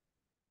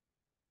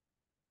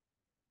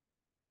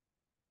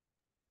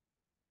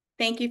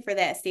 Thank you for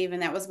that, Stephen.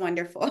 That was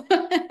wonderful.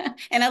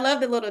 And I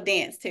love the little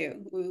dance too.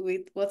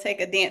 We'll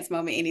take a dance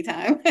moment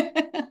anytime.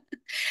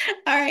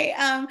 All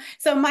right.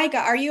 So Micah,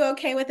 are you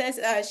okay with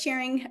us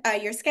sharing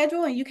your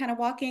schedule and you kind of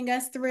walking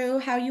us through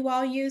how you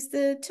all use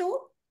the tool?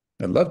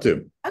 I'd love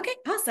to. Okay,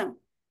 awesome.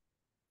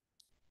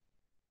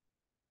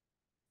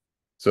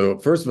 So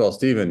first of all,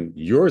 Stephen,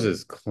 yours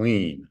is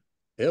clean.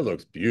 It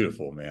looks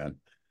beautiful, man.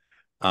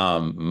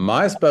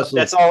 My specials.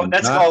 That's all.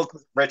 That's called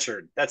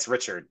Richard. That's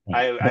Richard.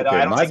 Okay, I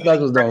don't my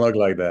specials don't look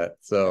like that.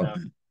 So,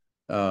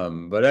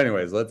 but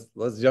anyways,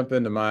 let's jump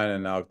into mine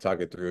and I'll talk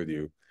it through with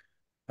you.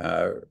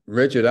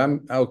 Richard,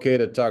 I'm okay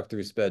to talk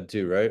through SPED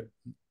too, right?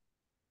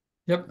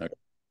 Yep. Okay.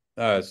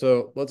 All right.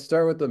 So let's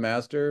start with the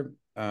master.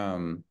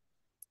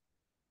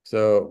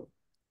 So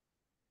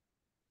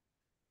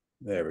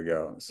there we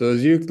go. So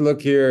as you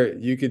look here,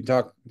 you can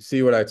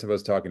see what I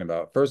was talking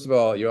about. First of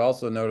all, you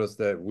also notice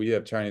that we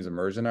have Chinese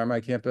immersion on my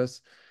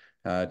campus.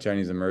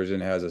 Chinese immersion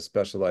has a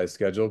specialized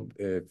schedule.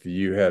 If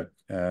you have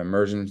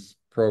immersion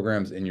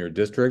programs in your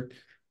district,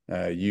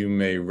 you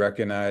may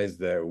recognize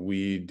that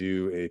we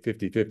do a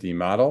 50-50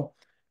 model.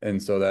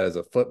 And so that is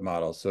a flip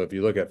model. So if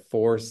you look at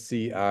 4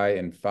 CI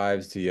and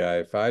 5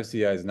 CI, 5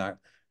 CI is not,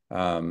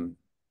 4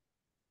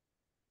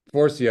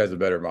 CI is a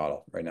better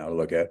model right now to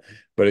look at.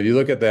 But if you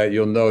look at that,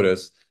 you'll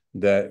notice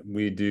that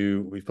we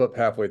flip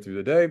halfway through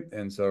the day.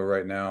 And so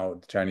right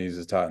now, Chinese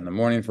is taught in the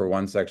morning for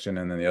one section,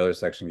 and then the other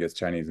section gets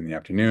Chinese in the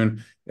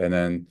afternoon. And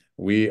then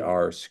we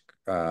are,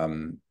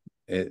 no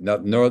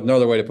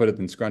other way to put it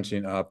than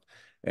scrunching up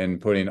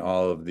and putting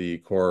all of the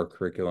core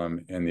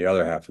curriculum in the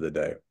other half of the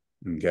day.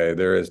 Okay,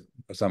 there is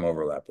some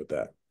overlap with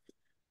that.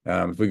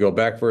 If we go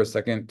back for a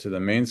second to the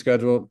main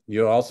schedule,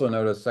 you'll also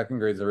notice second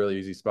grade is a really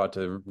easy spot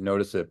to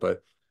notice it,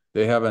 but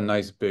they have a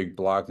nice big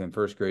block in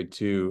first grade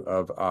too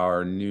of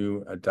our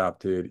new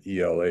adopted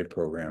ELA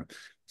program.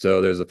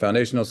 So there's the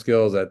foundational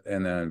skills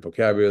and then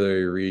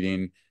vocabulary,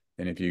 reading,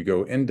 and if you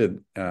go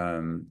into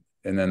and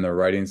then the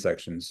writing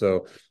section.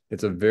 So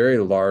it's a very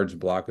large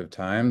block of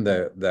time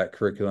that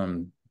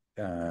curriculum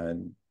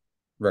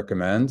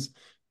recommends.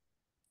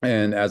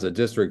 And as a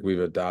district,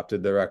 we've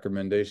adopted the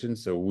recommendation.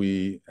 So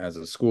we, as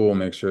a school,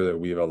 make sure that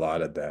we've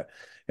allotted that.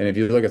 And if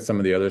you look at some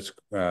of the others,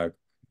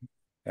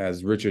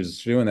 as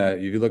Richard's doing that,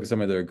 if you look at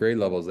some of their grade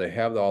levels, they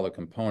have all the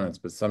components,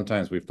 but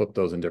sometimes we flip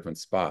those in different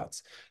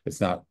spots.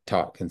 It's not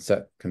taught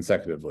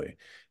consecutively.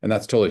 And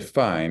that's totally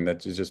fine.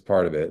 That's just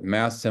part of it.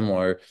 Math,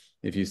 similar.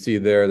 If you see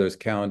there's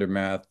calendar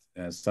math,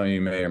 and some of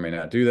you may or may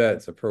not do that.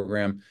 It's a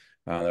program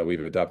that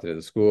we've adopted at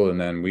the school. And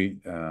then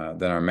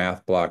then our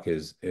math block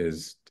is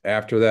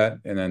after that.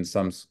 And then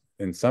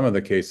in some of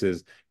the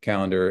cases,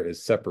 calendar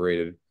is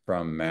separated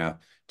from math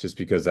just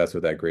because that's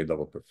what that grade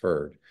level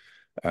preferred.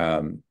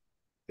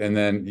 And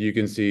then you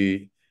can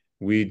see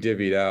we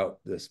divvied out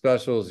the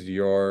specials.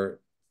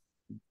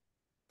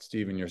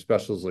 Stephen, your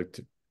specials look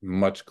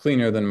much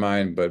cleaner than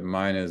mine, but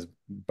mine is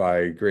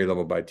by grade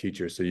level by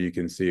teacher, so you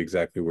can see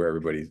exactly where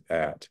everybody's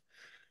at.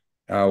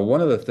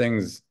 One of the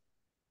things,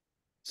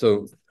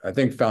 so I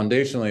think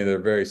foundationally, they're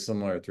very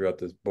similar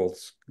throughout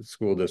both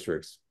school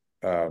districts.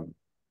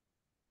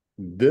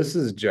 This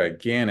is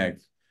gigantic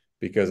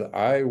because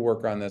I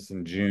work on this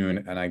in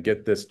June and I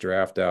get this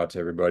draft out to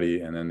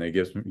everybody, and then they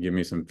give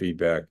me some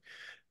feedback.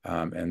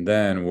 And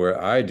then what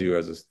I do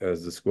as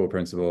the school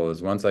principal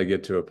is once I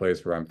get to a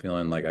place where I'm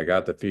feeling like I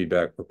got the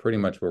feedback, we're pretty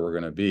much where we're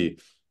going to be,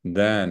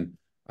 then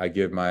I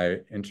give my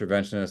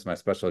interventionists, my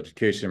special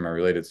education, my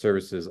related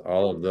services,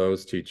 all of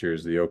those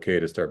teachers the okay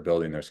to start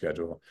building their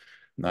schedule.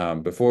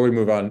 Before we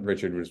move on,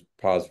 Richard, we'll just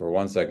pause for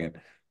 1 second.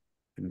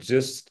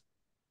 Just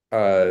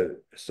so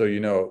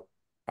you know,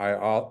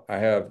 I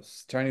have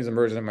Chinese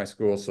immersion at my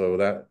school, so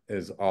that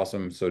is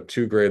awesome. So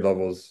 2 grade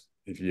levels.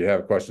 If you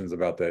have questions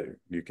about that,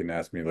 you can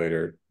ask me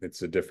later.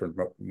 It's a different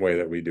way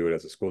that we do it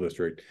as a school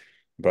district.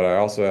 But I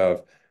also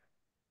have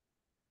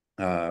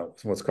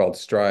what's called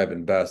Strive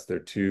and Best. They're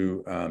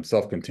 2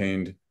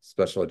 self-contained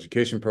special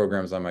education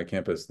programs on my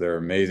campus. They're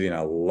amazing. I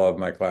love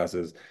my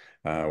classes.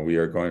 We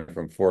are going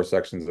from 4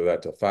 sections of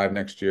that to 5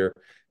 next year.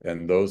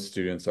 And those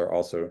students are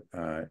also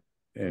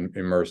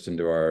immersed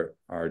into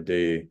our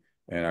day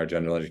and our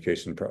general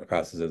education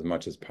classes as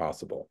much as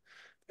possible.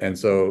 And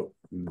so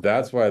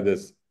that's why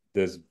this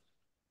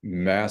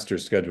master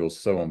schedule is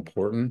so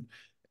important.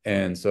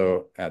 And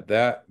so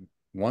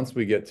once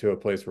we get to a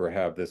place where we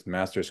have this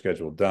master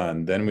schedule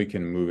done, then we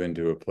can move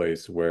into a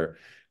place where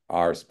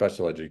our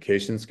special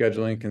education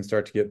scheduling can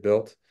start to get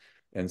built.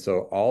 And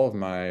so all of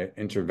my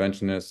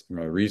interventionists,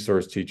 my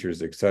resource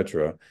teachers,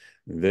 etc.,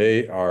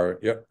 they are,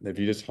 if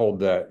you just hold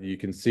that, you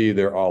can see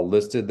they're all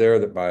listed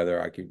there by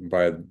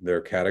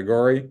their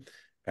category.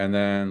 And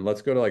then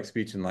let's go to like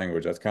speech and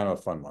language. That's kind of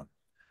a fun one.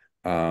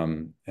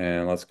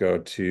 And let's go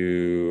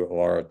to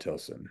Laura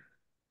Tilson.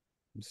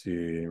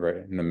 See right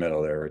in the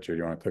middle there, Richard.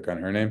 You want to click on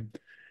her name?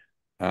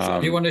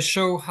 So you want to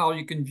show how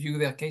you can view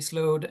their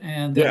caseload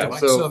and their direct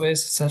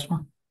service,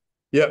 etc.?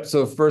 Yep.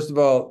 So first of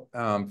all,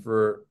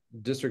 for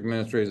district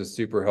administrators, it's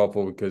super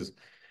helpful because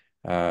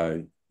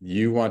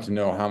you want to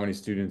know how many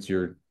students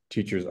your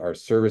teachers are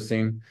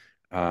servicing,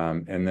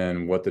 and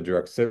then what the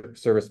direct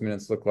service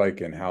minutes look like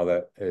and how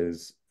that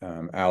is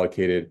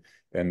allocated,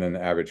 and then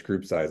the average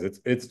group size.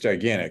 It's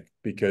gigantic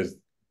because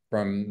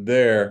from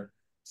there,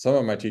 some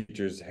of my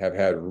teachers have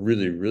had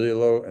really, really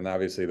low, and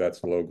obviously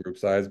that's low group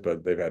size,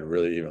 but they've had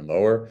really even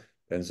lower.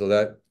 And so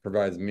that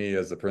provides me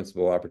as the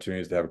principal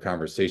opportunities to have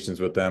conversations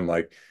with them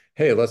like,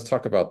 hey, let's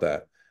talk about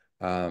that.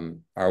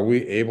 Are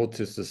we able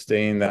to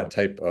sustain that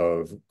type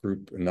of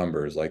group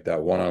numbers, like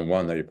that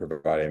one-on-one that you're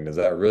providing? Is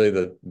that really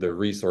the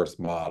resource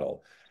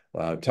model?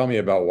 Tell me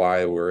about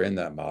why we're in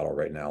that model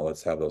right now.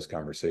 Let's have those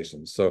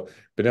conversations. So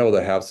been able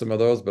to have some of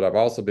those, but I've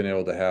also been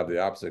able to have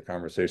the opposite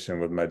conversation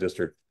with my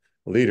district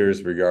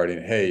leaders regarding,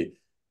 hey,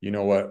 you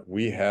know what,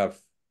 we have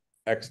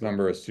X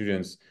number of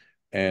students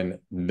and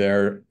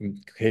their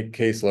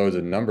caseloads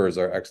and numbers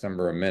are X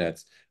number of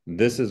minutes.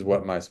 this is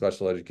what my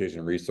special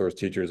education resource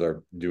teachers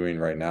are doing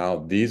right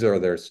now. These are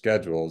their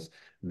schedules.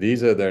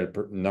 These are their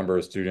number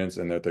of students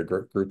and that their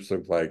groups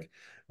look like.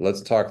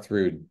 Let's talk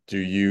through,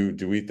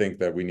 do we think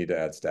that we need to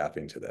add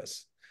staffing to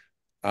this?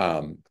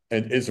 And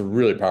it's a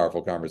really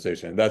powerful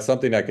conversation. That's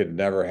something I could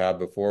never have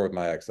before with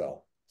my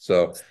Excel.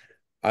 So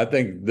I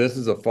think this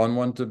is a fun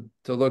one to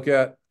look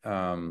at.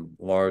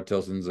 Laura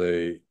Tilson's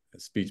a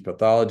speech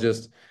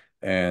pathologist,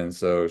 and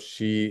so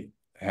she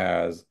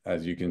has,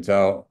 as you can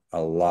tell, a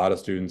lot of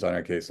students on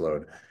our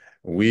caseload.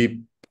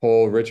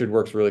 Richard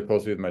works really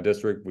closely with my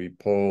district. We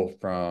pull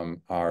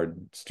from our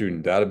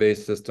student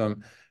database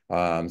system,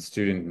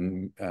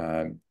 student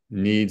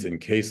needs and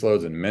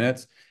caseloads and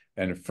minutes.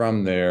 And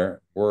from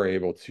there, we're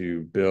able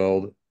to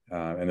build,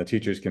 and the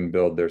teachers can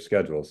build their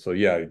schedules. So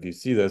yeah, if you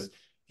see this,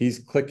 he's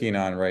clicking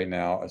on right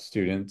now a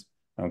student,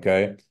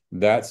 okay?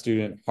 That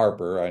student,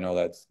 Harper, I know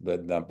that's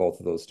not both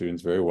of those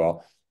students very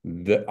well.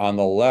 On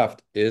the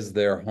left is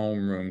their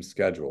homeroom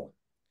schedule.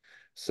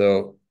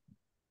 So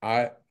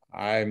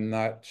I'm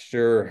not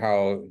sure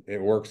how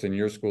it works in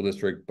your school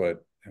district,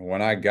 but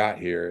when I got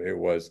here, it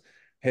was,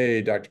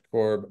 hey, Dr.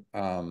 Korb,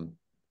 I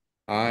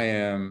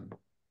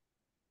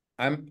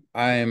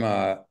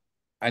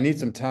need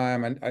some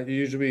time. I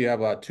usually have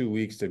about 2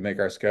 weeks to make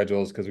our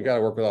schedules because we got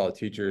to work with all the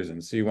teachers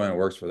and see when it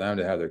works for them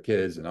to have their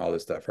kids and all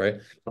this stuff, right?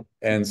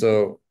 And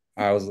so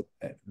I was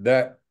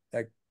that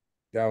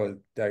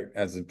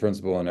as a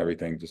principal and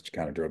everything just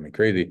kind of drove me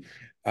crazy.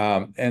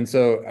 And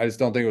so I just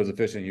don't think it was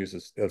efficient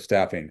use of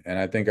staffing. And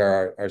I think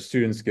our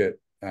students could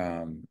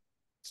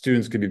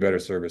be better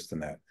serviced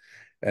than that.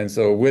 And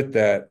so with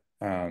that,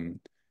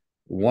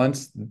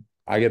 once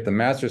I get the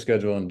master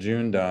schedule in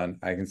June done,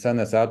 I can send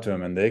this out to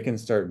them and they can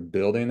start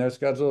building their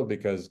schedule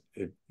because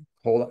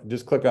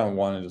just click on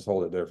one and just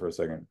hold it there for a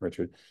second,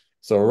 Richard.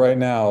 So right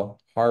now,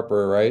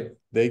 Harper, right,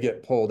 they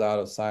get pulled out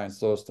of science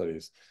social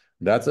studies.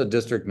 That's a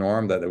district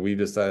norm that we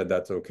decided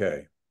that's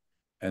okay.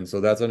 And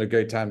so that's a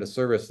great time to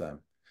service them.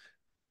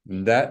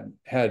 That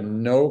had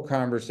no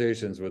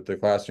conversations with the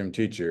classroom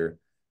teacher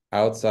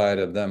outside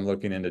of them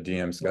looking into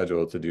DM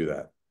schedule to do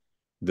that.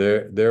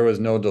 There was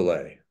no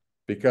delay.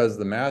 Because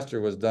the master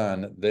was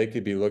done, they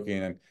could be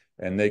looking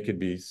and they could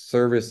be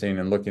servicing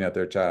and looking at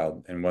their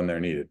child and when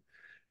they're needed.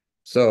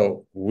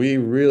 So we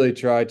really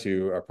try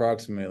to,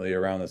 approximately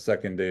around the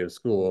second day of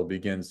school,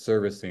 begin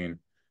servicing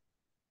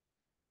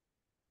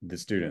the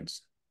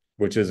students,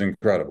 which is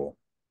incredible.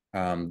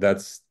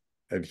 That's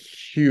a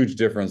huge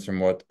difference from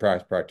what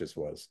the practice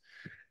was.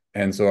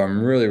 And so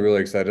I'm really,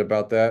 really excited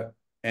about that.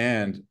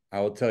 And I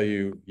will tell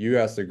you, you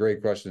asked a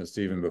great question to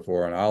Stephen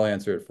before, and I'll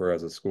answer it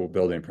as a school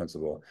building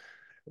principal.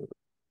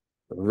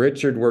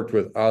 Richard worked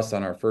with us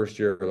on our first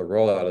year of the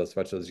rollout of the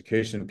special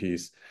education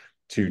piece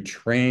to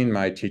train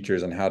my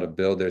teachers on how to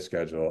build their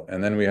schedule.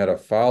 And then we had a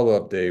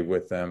follow-up day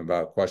with them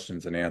about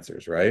questions and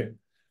answers, right?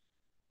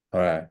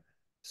 All right.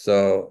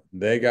 So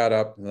they got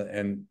up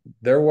and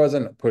there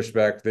wasn't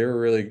pushback. They were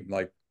really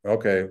like,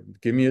 okay,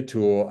 give me a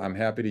tool. I'm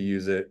happy to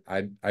use it.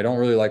 I don't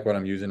really like what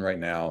I'm using right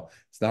now.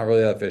 It's not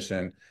really that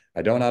efficient.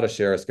 I don't know how to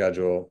share a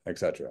schedule,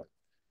 etc.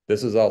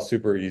 This is all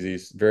super easy,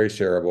 very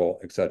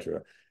shareable,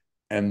 etc.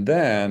 And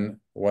then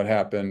what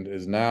happened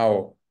is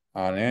now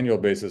on an annual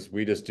basis,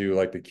 we just do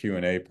like the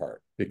Q&A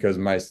part because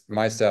my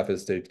staff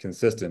has stayed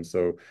consistent.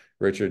 So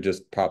Richard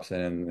just pops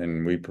in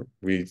and we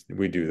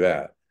do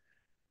that.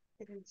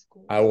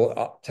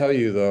 I'll tell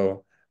you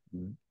though,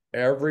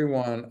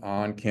 everyone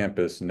on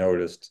campus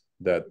noticed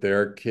that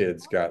their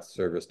kids got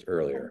serviced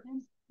earlier.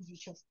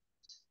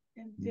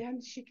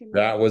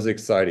 That was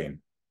exciting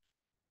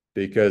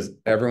because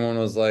everyone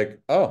was like,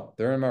 oh,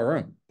 they're in my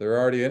room. They're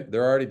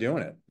already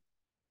doing it.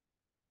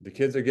 The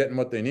kids are getting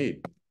what they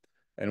need.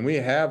 And we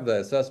have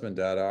the assessment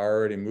data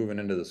already moving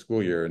into the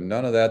school year.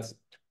 None of that's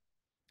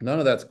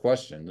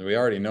questioned. We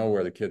already know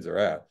where the kids are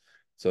at.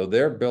 So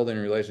they're building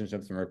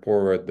relationships and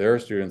rapport with their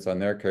students on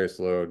their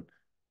caseload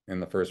in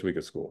the first week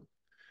of school.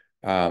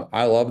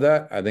 I love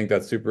that. I think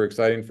that's super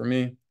exciting for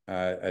me.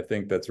 I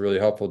think that's really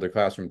helpful to the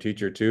classroom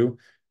teacher too,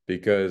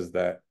 because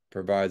that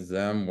provides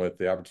them with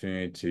the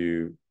opportunity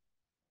to,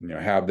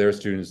 have their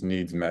students'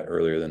 needs met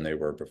earlier than they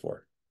were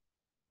before.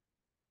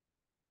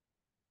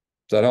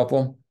 Is that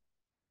helpful?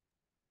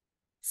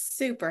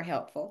 Super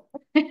helpful.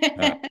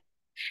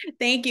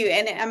 Thank you.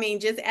 And I mean,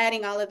 just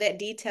adding all of that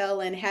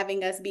detail and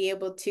having us be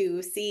able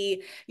to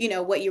see,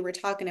 what you were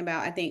talking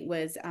about, I think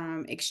was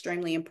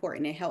extremely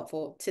important and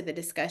helpful to the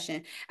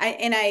discussion.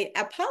 I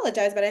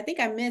apologize, but I think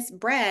I missed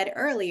Brad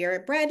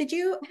earlier. Brad, did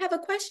you have a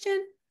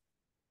question?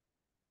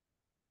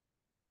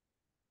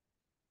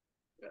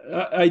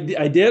 I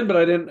did, but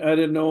I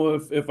didn't know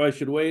if I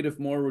should wait, if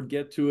more would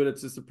get to it.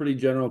 It's just a pretty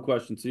general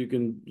question, so you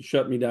can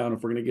shut me down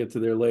if we're going to get to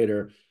there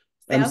later.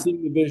 I'm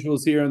seeing the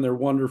visuals here and they're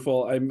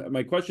wonderful.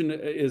 My question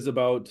is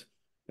about,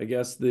 I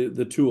guess,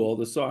 the tool,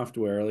 the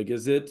software. Like,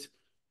 is it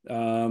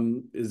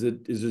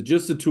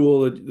just a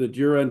tool that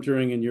you're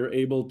entering and you're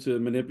able to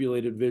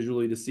manipulate it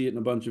visually to see it in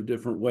a bunch of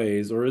different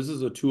ways? Or is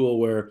this a tool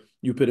where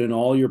you put in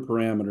all your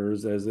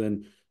parameters, as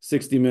in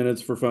 60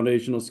 minutes for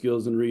foundational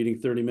skills and reading,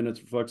 30 minutes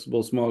for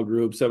flexible small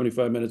group,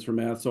 75 minutes for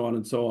math, so on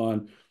and so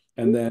on,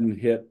 and then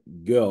hit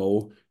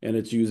go. And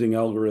it's using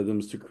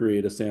algorithms to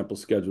create a sample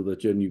schedule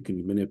that you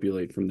can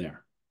manipulate from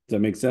there. Does that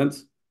make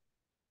sense?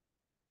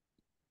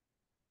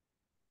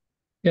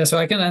 Yeah, so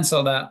I can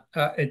answer that.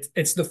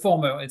 It's the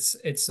former.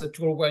 It's a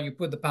tool where you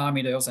put the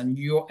parameters and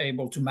you're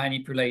able to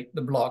manipulate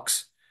the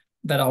blocks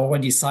that are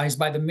already sized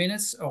by the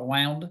minutes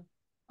around.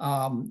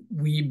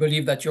 We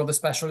believe that you're the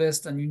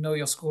specialist and you know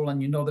your school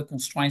and you know the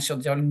constraints you're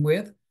dealing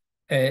with.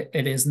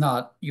 It is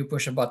not you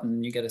push a button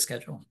and you get a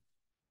schedule.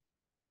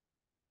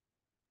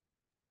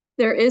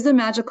 There is a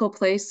magical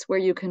place where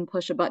you can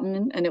push a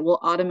button and it will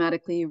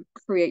automatically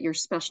create your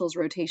specials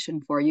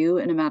rotation for you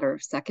in a matter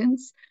of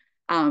seconds.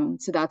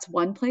 So that's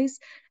one place.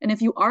 And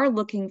if you are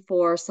looking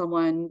for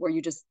someone where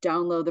you just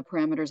download the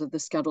parameters of the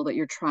schedule that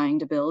you're trying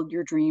to build,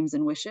 your dreams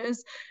and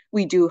wishes,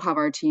 we do have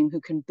our team who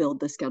can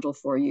build the schedule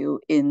for you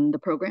in the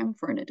program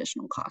for an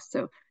additional cost.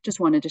 So just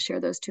wanted to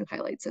share those two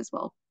highlights as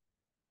well.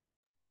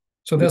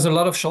 So there's a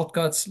lot of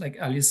shortcuts, like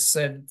Alice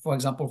said, for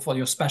example, for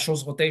your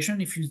specials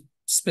rotation, if you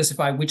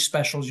specify which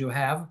specials you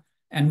have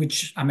and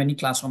how many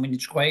classroom in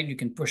each grade, you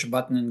can push a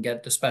button and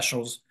get the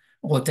specials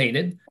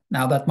rotated.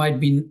 Now that might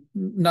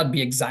not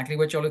be exactly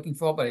what you're looking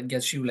for, but it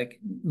gets you like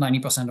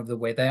 90% of the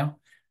way there.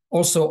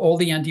 Also, all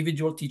the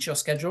individual teacher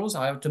schedules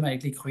are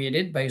automatically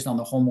created based on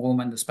the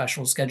homeroom and the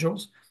special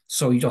schedules.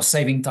 So you're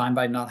saving time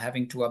by not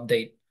having to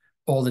update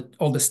all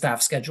the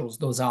staff schedules.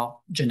 Those are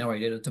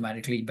generated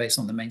automatically based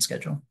on the main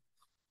schedule.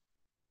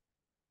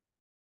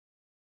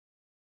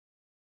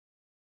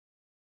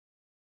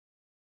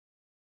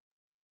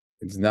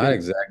 It's not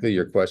exactly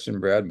your question,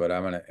 Brad, but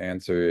I'm going to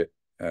answer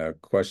a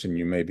question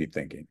you may be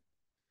thinking.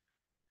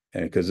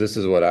 And because this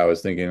is what I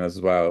was thinking, this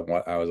is why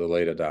I was a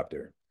late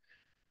adopter.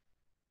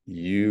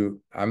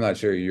 I'm not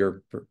sure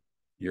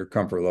your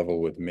comfort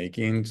level with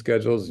making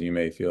schedules. You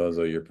may feel as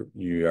though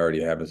you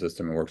already have a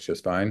system that works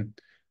just fine.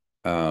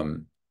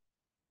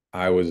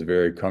 I was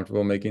very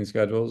comfortable making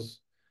schedules,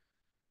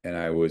 and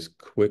I was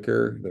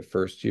quicker the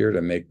first year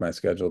to make my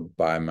schedule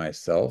by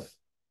myself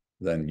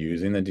than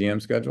using the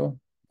DM schedule.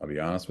 I'll be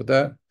honest with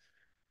that.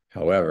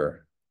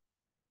 However,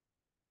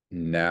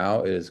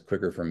 now it is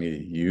quicker for me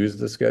to use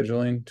the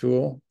scheduling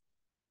tool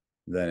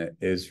than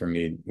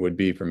it would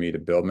be for me to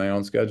build my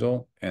own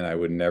schedule, and I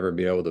would never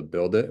be able to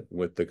build it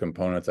with the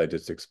components I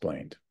just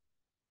explained.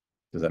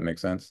 Does that make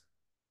sense?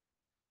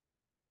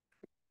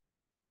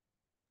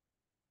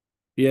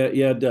 Yeah,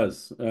 it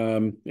does.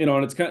 And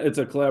it's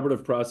a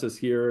collaborative process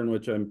here in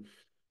which I'm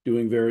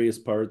doing various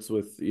parts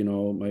with,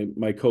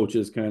 my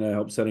coaches kind of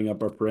help setting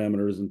up our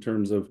parameters in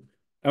terms of,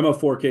 I'm a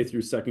 4K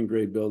through second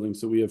grade building,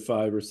 so we have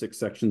 5 or 6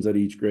 sections at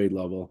each grade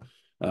level.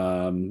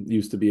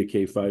 Used to be a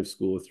K-5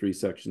 school with 3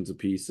 sections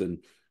apiece, and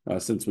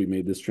since we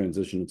made this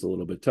transition, it's a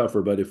little bit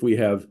tougher. But if we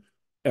have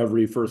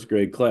every first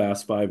grade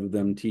class, 5 of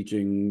them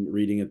teaching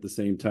reading at the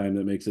same time,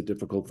 that makes it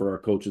difficult for our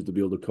coaches to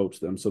be able to coach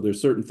them. So there's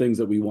certain things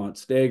that we want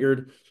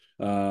staggered.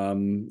 There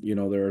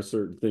are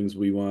certain things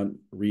we want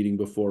reading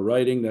before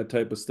writing, that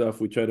type of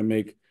stuff. We try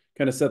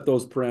to set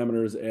those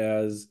parameters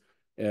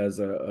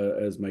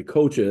as my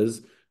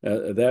coaches,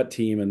 that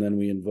team, and then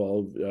we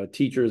involve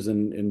teachers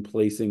in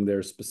placing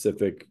their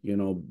specific,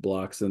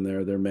 blocks in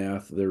there, their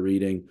math, their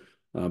reading.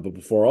 But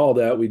before all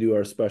that, we do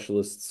our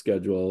specialist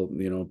schedule,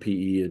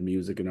 PE and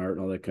music and art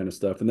and all that kind of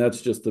stuff. And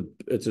it's just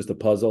a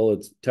puzzle.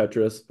 It's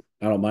Tetris.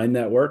 I don't mind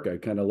that work. I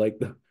kind of like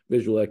the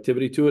visual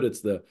activity to it.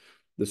 It's the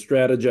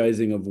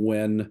strategizing of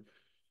when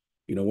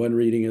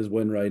reading is,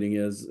 when writing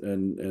is,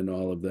 and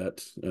all of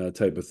that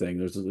type of thing.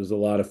 There's a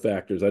lot of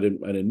factors. I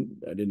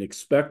didn't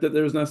expect that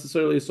there's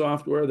necessarily a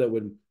software that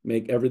would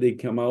make everything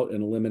come out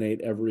and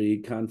eliminate every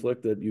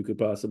conflict that you could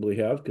possibly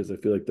have, because I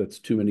feel like that's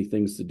too many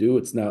things to do.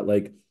 It's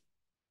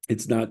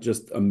not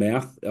just a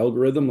math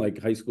algorithm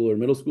like high school or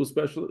middle school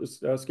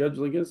specialist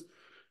scheduling is,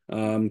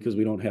 because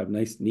we don't have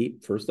nice,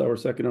 neat first hour,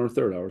 second hour,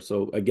 third hour.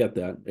 So I get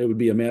that. It would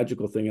be a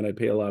magical thing, and I'd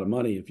pay a lot of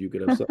money if you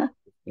could have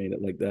made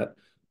it like that.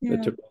 Yeah.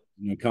 That took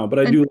into account. But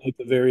I do like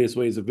the various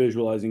ways of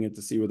visualizing it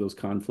to see where those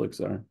conflicts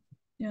are.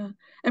 Yeah.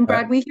 And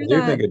Brad, we hear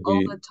that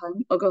all the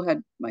time. Oh, go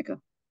ahead, Micah.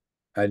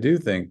 I do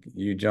think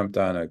you jumped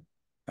on an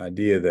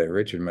idea that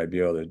Richard might be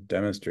able to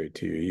demonstrate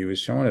to you. He was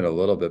showing it a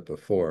little bit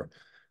before,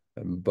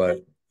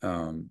 but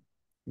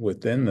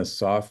within the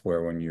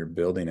software, when you're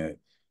building it,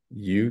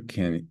 you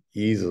can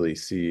easily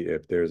see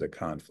if there's a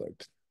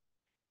conflict.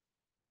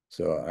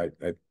 So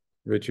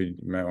Richard,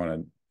 you might want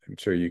to, I'm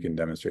sure you can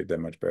demonstrate that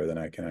much better than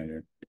I can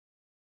either.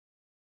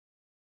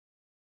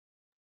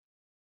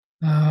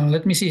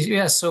 Let me see.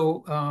 Yeah,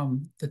 so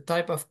the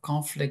type of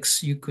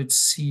conflicts you could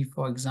see,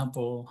 for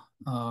example,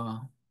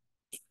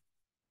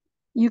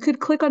 you could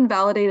click on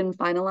validate and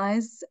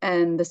finalize,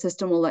 and the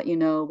system will let you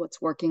know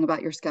what's working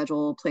about your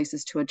schedule,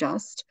 places to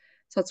adjust.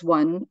 So that's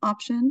one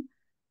option.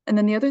 And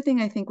then the other thing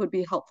I think would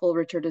be helpful,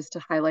 Richard, is to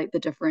highlight the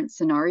different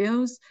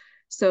scenarios.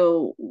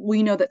 So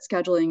we know that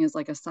scheduling is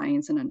like a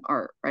science and an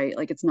art, right?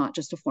 Like it's not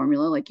just a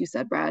formula, like you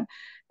said, Brad.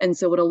 And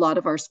so what a lot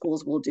of our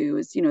schools will do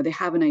is, they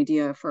have an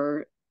idea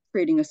for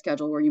creating a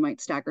schedule where you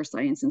might stagger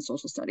science and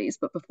social studies,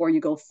 but before you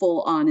go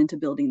full on into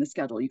building the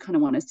schedule, you kind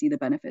of want to see the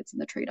benefits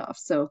and the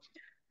trade-offs. So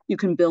you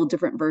can build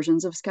different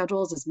versions of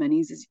schedules, as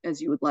many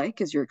as you would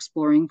like, as you're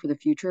exploring for the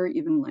future,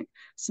 even like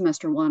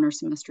semester 1 or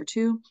semester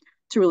 2,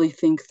 to really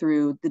think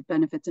through the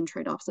benefits and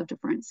trade-offs of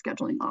different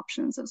scheduling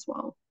options as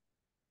well.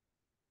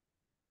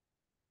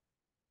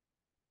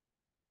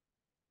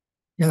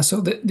 Yeah,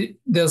 so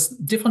there's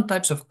different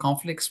types of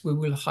conflicts we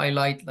will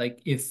highlight,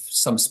 like if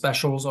some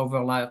specials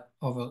overlap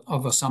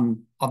over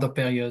some other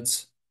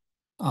periods,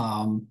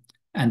 and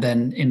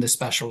then in the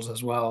specials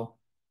as well.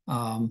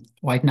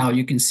 Right now,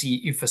 you can see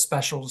if a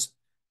specials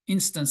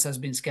instance has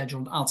been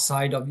scheduled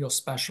outside of your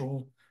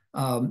special,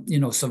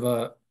 sort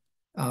of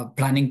a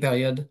planning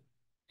period,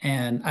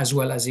 and as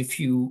well as if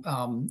you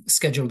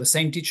schedule the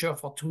same teacher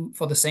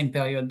for the same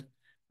period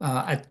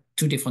at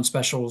 2 different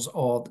specials,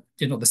 or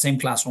the same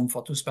classroom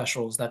for 2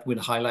 specials, that will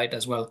highlight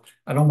as well.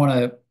 I don't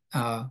want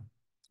to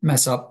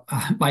mess up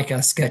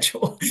Micah's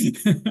schedule.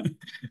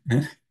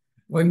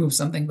 We move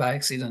something by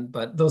accident,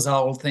 but those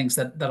are all things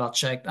that are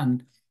checked.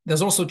 And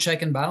there's also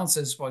check and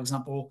balances. For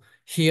example,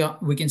 here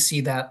we can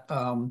see that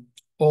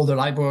all the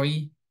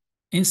library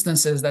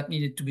instances that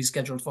needed to be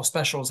scheduled for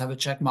specials have a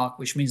check mark,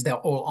 which means they're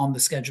all on the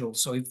schedule.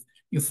 So if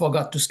you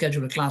forgot to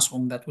schedule a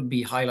classroom, that would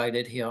be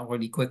highlighted here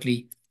really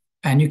quickly.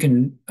 And you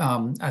can,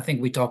 I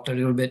think we talked a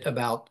little bit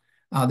about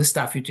the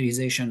staff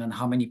utilization and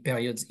how many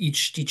periods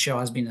each teacher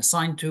has been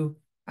assigned to,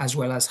 as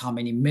well as how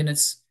many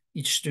minutes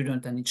each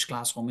student and each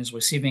classroom is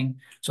receiving.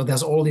 So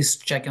there's all these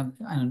check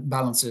and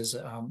balances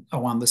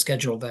around the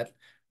schedule that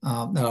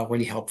are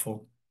really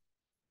helpful.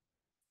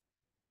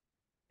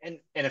 And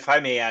if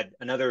I may add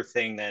another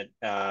thing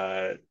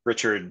that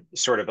Richard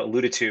sort of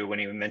alluded to when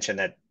he mentioned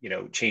that,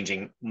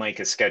 changing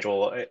Micah's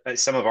schedule,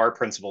 some of our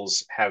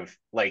principals have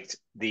liked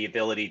the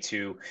ability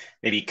to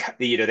maybe,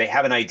 they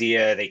have an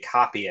idea, they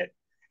copy it,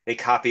 they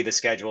copy the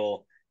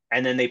schedule,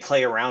 and then they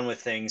play around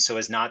with things so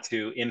as not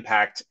to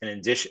impact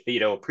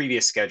a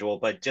previous schedule,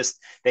 but just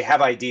they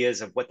have ideas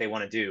of what they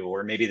want to do,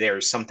 or maybe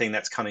there's something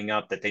that's coming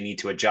up that they need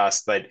to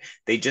adjust, but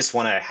they just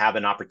want to have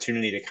an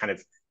opportunity to kind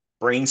of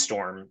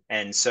brainstorm.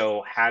 And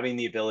so having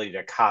the ability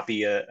to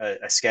copy a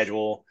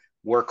schedule,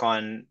 work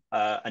on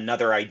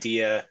another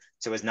idea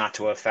so as not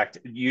to affect,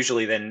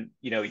 usually then,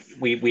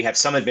 we have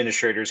some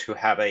administrators who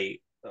have a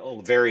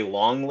very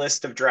long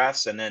list of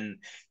drafts and then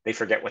they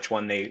forget which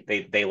one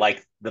they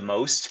like the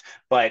most,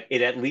 but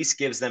it at least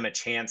gives them a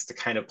chance to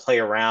kind of play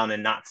around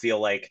and not feel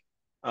like,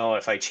 oh,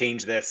 if I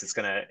change this, it's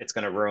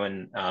gonna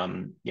ruin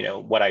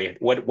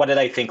what did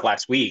I think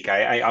last week?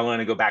 I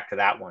want to go back to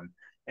that one.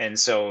 And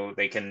so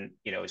they can,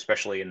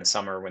 especially in the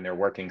summer when they're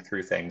working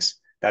through things,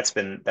 that's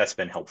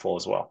been helpful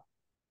as well.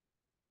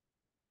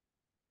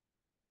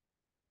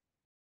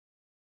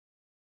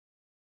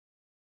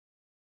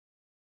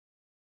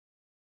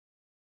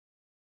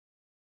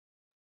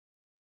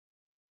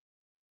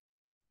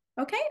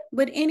 Okay,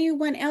 would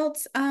anyone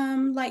else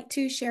like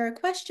to share a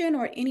question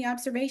or any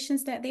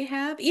observations that they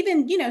have?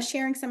 Even,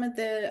 sharing some of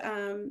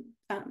the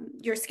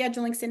your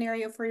scheduling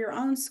scenario for your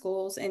own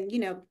schools and,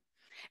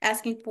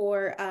 asking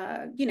for,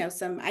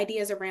 some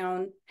ideas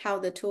around how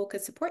the tool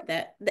could support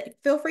that.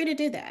 Feel free to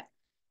do that.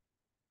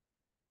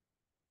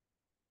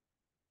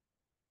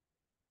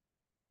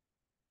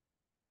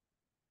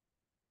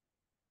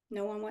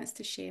 No one wants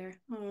to share.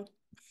 Oh.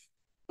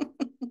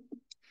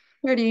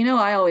 Verdi,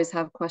 I always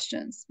have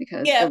questions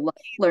because I Yeah, love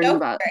learning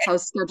about how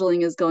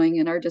scheduling is going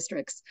in our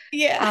districts.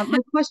 Yeah. My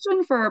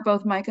question for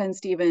both Micah and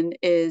Stephen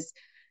is,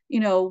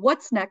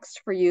 what's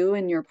next for you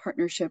in your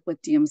partnership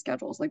with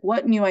DMSchedules? Like,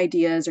 what new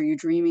ideas are you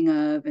dreaming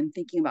of and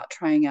thinking about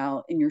trying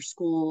out in your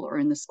school or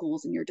in the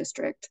schools in your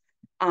district?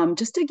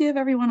 Just to give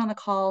everyone on the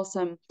call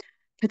some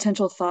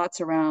potential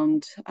thoughts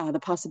around the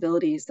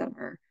possibilities that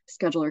our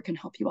scheduler can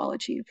help you all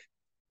achieve.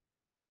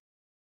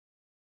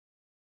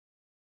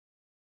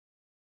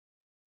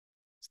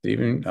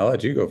 Stephen, I'll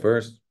let you go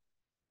first.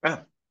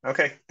 Oh,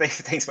 okay.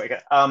 Thanks,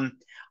 Micah.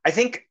 I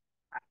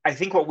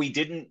think what we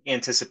didn't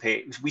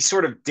anticipate, we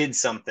sort of did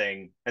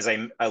something, as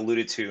I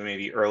alluded to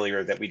maybe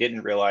earlier, that we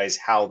didn't realize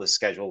how the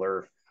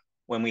scheduler,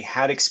 when we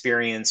had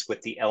experience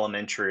with the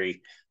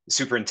elementary, the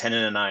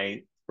superintendent and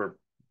I were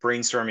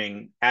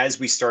brainstorming as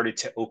we started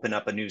to open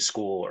up a new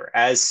school, or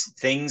as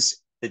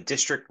the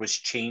district was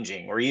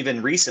changing, or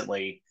even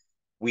recently,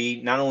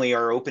 we not only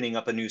are opening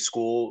up a new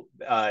school,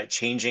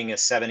 changing a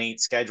 7-8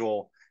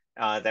 schedule,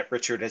 that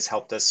Richard has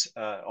helped us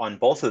on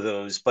both of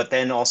those, but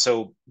then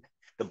also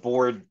the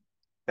board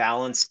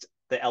balanced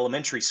the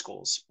elementary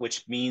schools,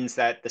 which means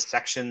that the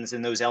sections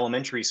in those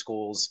elementary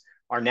schools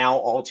are now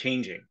all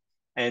changing.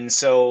 And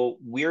so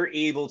we're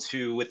able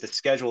to, with the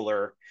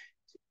scheduler,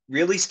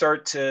 really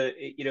start to,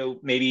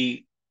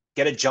 maybe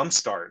get a jump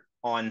start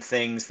on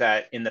things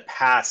that in the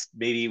past,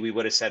 maybe we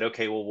would have said,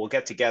 okay, well, we'll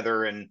get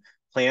together and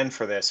plan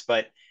for this.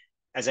 But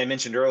as I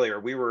mentioned earlier,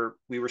 we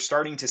were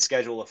starting to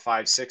schedule a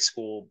 5-6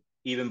 school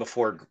even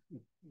before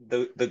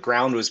the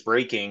ground was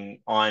breaking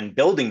on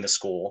building the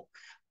school.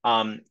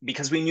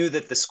 because we knew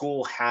that the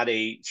school had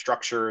a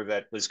structure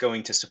that was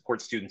going to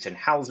support students in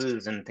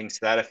houses and things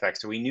to that effect.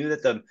 So we knew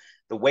that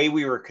the way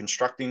we were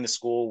constructing the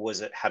school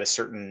was it had a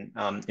certain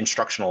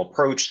instructional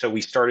approach. So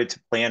we started to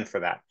plan for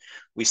that.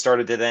 We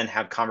started to then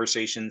have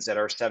conversations at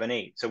our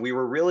 7-8. So we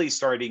were really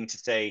starting to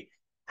say,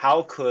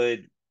 how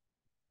could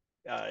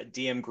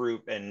DM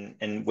group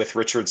and with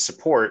Richard's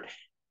support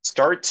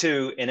start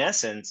to, in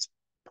essence,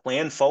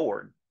 plan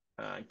forward,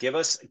 give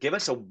us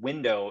a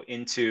window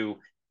into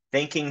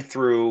thinking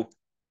through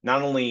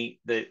not only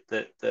the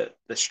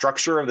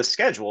structure of the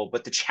schedule,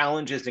 but the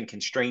challenges and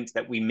constraints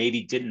that we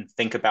maybe didn't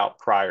think about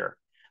prior.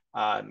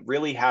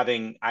 Really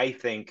having, I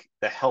think,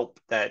 the help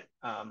that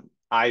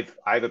I've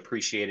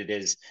appreciated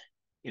is,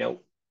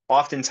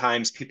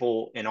 oftentimes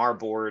people in our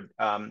board,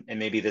 and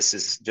maybe this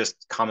is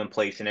just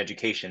commonplace in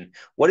education,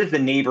 what is the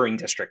neighboring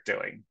district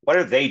doing? What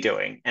are they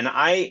doing? And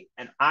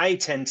I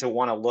tend to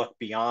want to look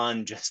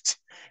beyond just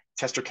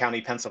Chester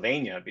County,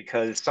 Pennsylvania,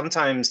 because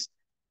sometimes,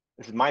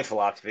 this is my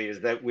philosophy,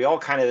 is that we all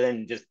kind of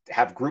then just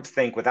have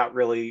groupthink without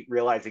really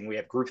realizing we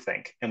have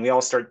groupthink. And we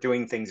all start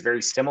doing things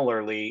very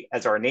similarly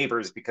as our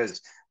neighbors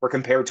because we're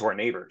compared to our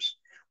neighbors.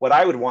 What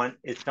I would want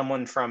is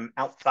someone from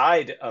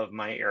outside of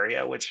my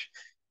area, which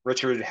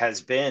Richard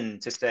has been,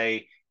 to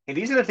say, hey,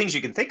 these are the things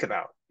you can think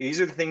about. These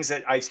are the things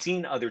that I've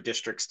seen other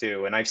districts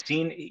do. And I've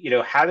seen,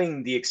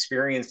 having the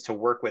experience to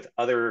work with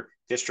other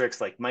districts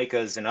like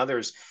Micah's and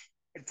others,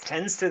 it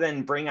tends to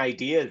then bring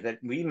ideas that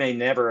we may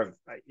never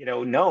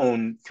have,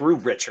 known through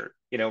Richard.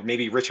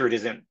 Maybe Richard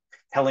isn't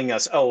telling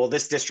us, oh, well,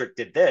 this district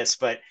did this,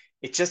 but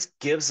it just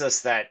gives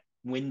us that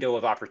window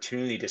of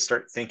opportunity to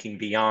start thinking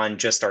beyond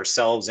just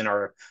ourselves and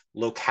our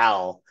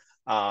locale,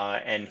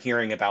 and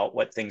hearing about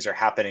what things are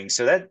happening.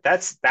 So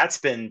that's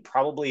been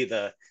probably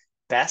the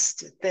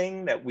best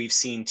thing that we've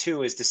seen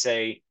too, is to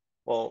say,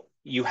 well,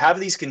 you have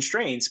these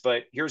constraints,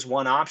 but here's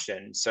one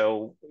option.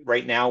 So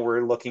right now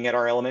we're looking at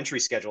our elementary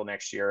schedule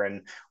next year,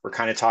 and we're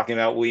kind of talking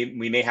about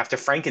we may have to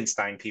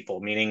Frankenstein people,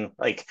 meaning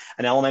like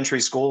an elementary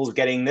school is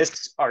getting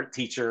this art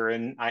teacher,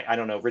 and I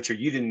don't know, Richard,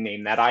 you didn't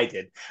name that, I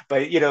did,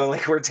 but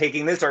like we're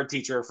taking this art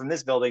teacher from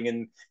this building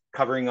and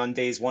covering on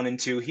days 1 and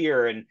 2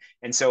 here,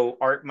 and so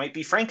art might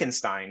be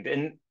Frankenstein,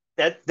 and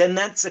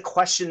that's a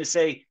question to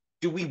say,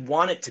 do we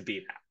want it to be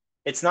that?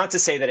 It's not to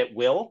say that it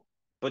will,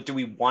 but do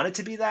we want it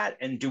to be that?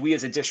 And do we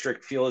as a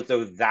district feel as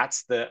though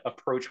that's the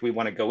approach we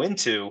want to go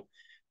into?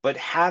 But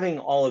having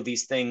all of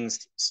these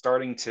things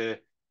starting to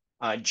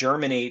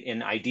germinate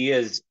in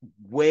ideas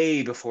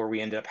way before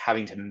we end up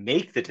having to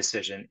make the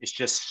decision is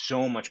just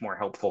so much more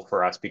helpful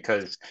for us,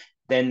 because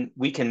then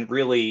we can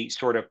really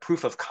sort of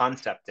proof of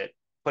concept it,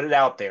 put it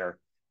out there,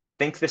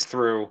 think this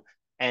through,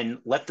 and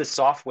let the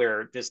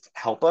software just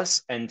help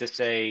us and to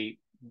say,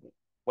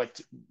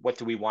 what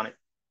do we want it?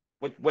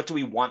 What do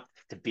we want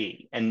to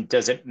be? And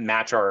does it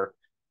match our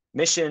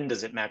mission?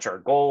 Does it match our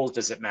goals?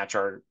 Does it match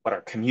what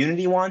our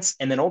community wants?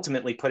 And then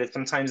ultimately put it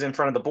sometimes in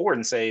front of the board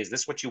and say, is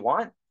this what you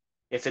want?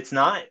 If it's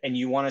not, and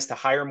you want us to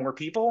hire more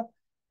people,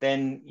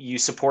 then you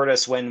support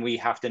us when we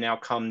have to now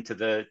come to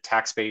the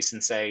tax base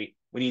and say,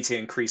 we need to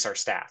increase our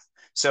staff.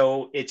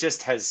 So it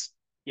just has,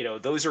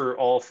 those are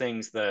all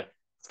things, the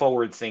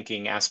forward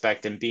thinking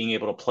aspect and being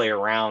able to play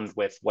around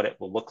with what it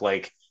will look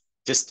like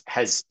just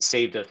has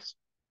saved us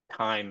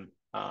time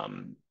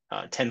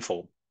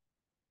tenfold.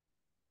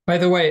 By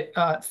the way,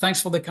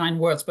 thanks for the kind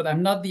words, but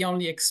I'm not the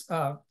only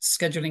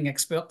scheduling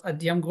expert at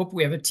DM Group.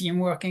 We have a team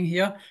working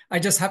here. I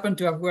just happen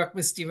to have worked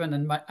with Stephen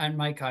and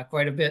Micah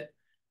quite a bit,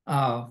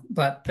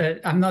 but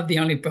I'm not the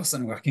only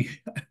person working.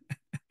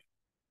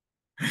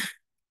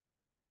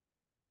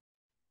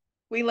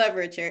 We love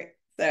Richard.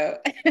 So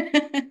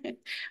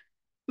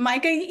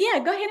Micah, yeah,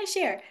 go ahead and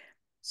share.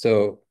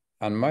 So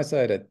on my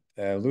side,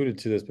 I alluded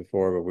to this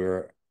before, but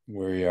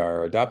we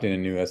are adopting a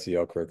new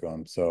SEL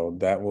curriculum. So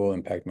that will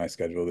impact my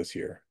schedule this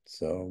year.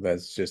 So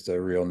that's just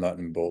a real nut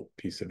and bolt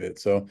piece of it.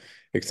 So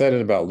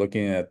excited about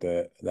looking at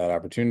that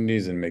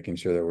opportunities and making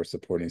sure that we're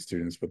supporting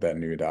students with that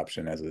new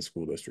adoption as a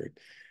school district.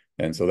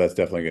 And so that's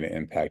definitely going to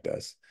impact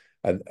us.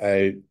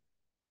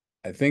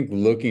 I think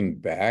looking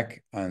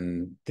back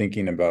on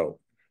thinking about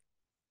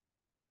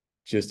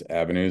just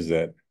avenues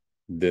that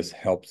this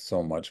helped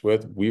so much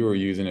with, we were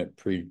using it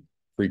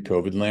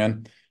pre-COVID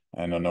land.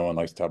 I know no one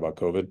likes to talk about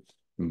COVID,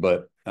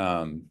 but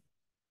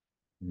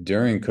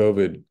during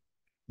COVID,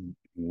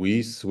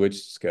 we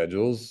switched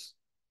schedules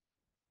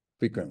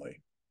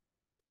frequently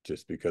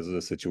just because of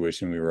the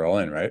situation we were all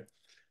in, right?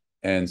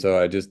 And so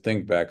I just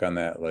think back on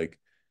that, like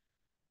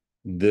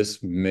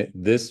this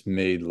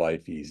made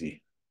life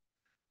easy,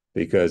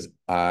 because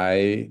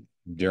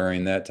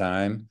during that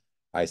time,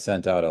 I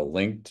sent out a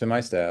link to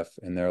my staff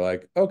and they're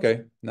like,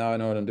 okay, now I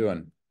know what I'm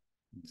doing.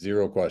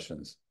 0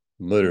 questions,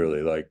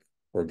 literally, like,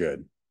 we're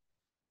good.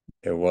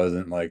 It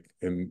wasn't like,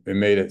 it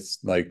made it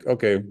like,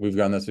 okay, we've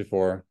done this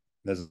before.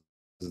 This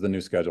is the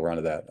new schedule. We're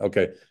onto that.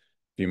 Okay. A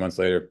few months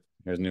later,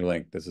 here's a new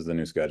link. This is the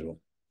new schedule.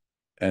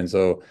 And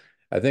so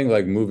I think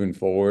like moving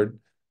forward,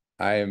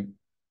 I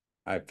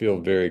feel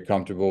very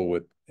comfortable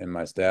with and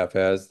my staff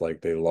has.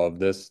 Like, they love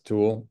this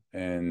tool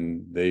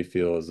and they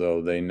feel as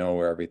though they know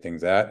where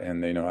everything's at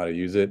and they know how to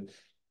use it.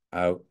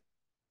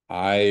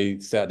 I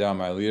sat down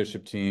my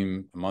leadership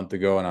team a month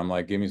ago and I'm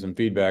like, give me some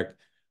feedback.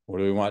 What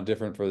do we want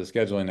different for the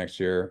scheduling next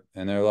year?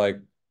 And they're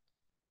like,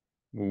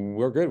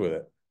 we're good with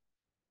it.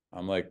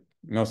 I'm like,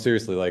 no,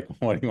 seriously, like,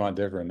 what do you want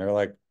different? They're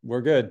like,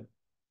 we're good.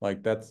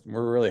 Like,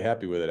 we're really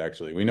happy with it,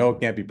 actually. We know it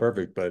can't be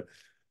perfect, but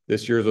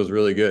this year's was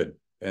really good.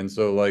 And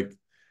so, like,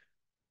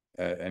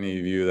 any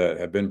of you that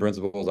have been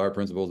principals, our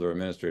principals, or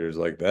administrators,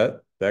 like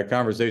that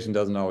conversation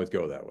doesn't always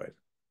go that way.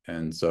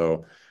 And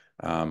so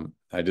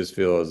I just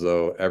feel as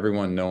though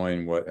everyone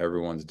knowing what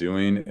everyone's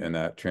doing and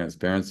that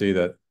transparency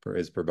that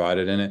is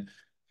provided in it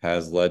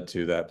has led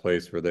to that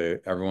place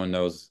where everyone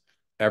knows,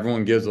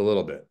 everyone gives a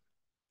little bit.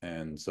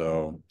 And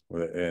so,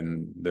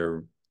 and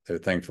they're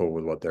thankful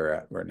with what they're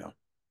at right now.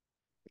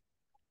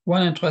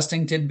 One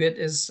interesting tidbit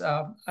is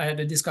I had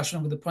a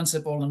discussion with the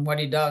principal, and what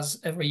he does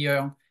every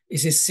year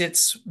is he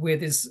sits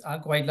with his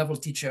grade level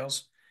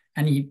teachers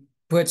and he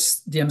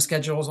puts DM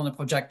schedules on a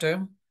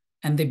projector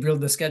and they build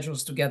the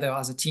schedules together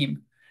as a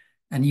team.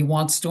 And he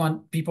wants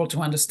people to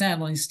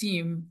understand on his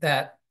team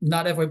that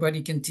not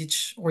everybody can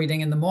teach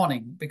reading in the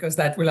morning, because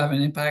that will have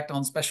an impact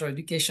on special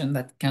education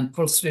that can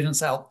pull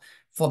students out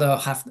for the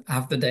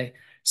half the day.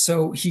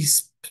 So he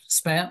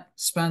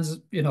spends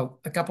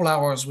a couple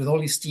hours with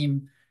all his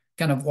team,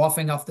 kind of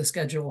roughing off the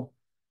schedule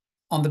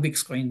on the big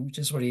screen, which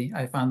is really,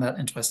 I found that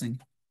interesting.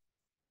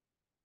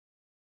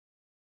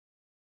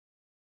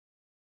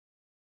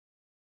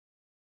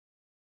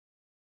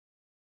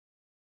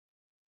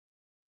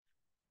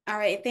 All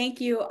right, thank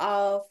you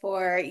all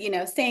for,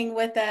 staying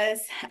with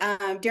us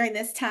during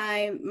this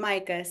time.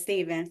 Micah,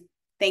 Stephen,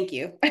 thank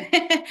you.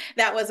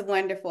 That was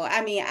wonderful.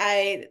 I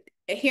mean,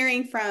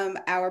 hearing from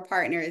our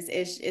partners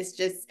is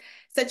just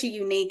such a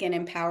unique and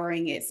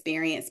empowering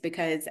experience,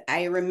 because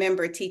I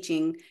remember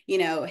teaching,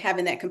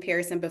 having that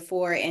comparison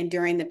before and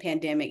during the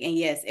pandemic. And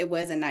yes, it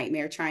was a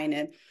nightmare trying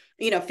to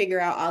figure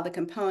out all the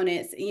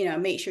components,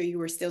 make sure you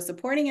were still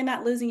supporting and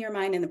not losing your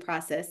mind in the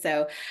process.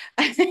 So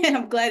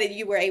I'm glad that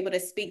you were able to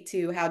speak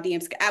to how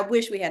I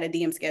wish we had a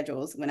DM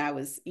schedules when I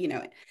was,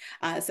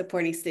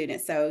 supporting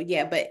students. So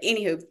yeah, but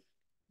anywho,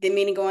 didn't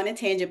mean to go on a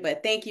tangent,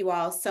 but thank you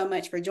all so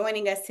much for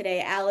joining us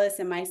today. Alice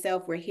and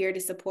myself, we're here to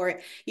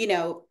support,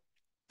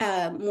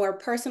 more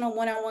personal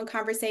one-on-one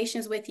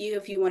conversations with you.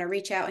 If you want to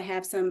reach out and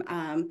have some,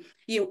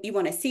 you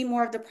want to see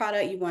more of the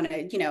product, you want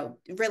to,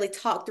 really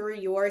talk through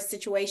your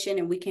situation,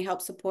 and we can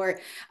help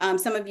support.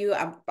 Some of you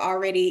I've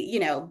already,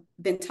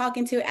 been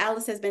talking to.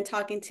 Alice has been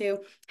talking to.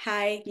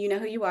 Hi, you know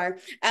who you are.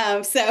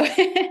 So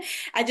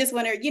I just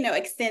want to,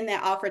 extend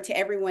that offer to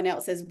everyone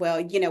else as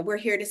well. We're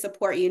here to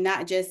support you,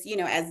 not just,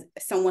 as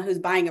someone who's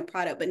buying a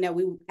product, but no,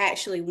 we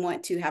actually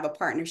want to have a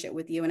partnership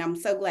with you. And I'm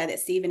so glad that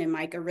Stephen and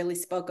Micah really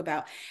spoke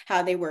about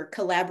how they were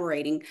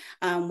collaborating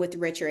with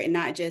Richard, and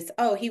not just,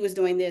 oh, he was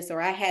doing this or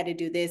I had to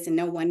do this, and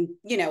no one,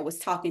 was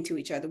talking to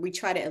each other. We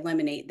try to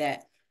eliminate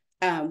that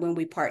when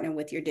we partner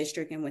with your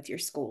district and with your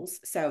schools.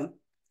 So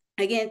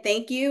again,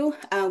 thank you.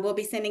 We'll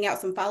be sending out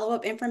some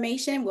follow-up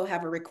information. We'll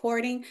have a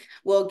recording.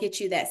 We'll get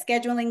you that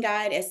scheduling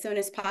guide as soon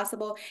as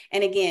possible.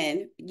 And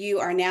again, you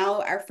are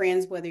now our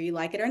friends, whether you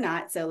like it or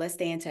not. So let's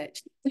stay in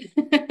touch.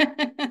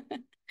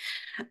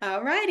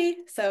 All righty.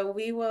 So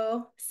we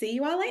will see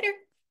you all later.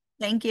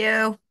 Thank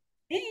you.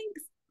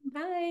 Thanks.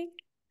 Bye.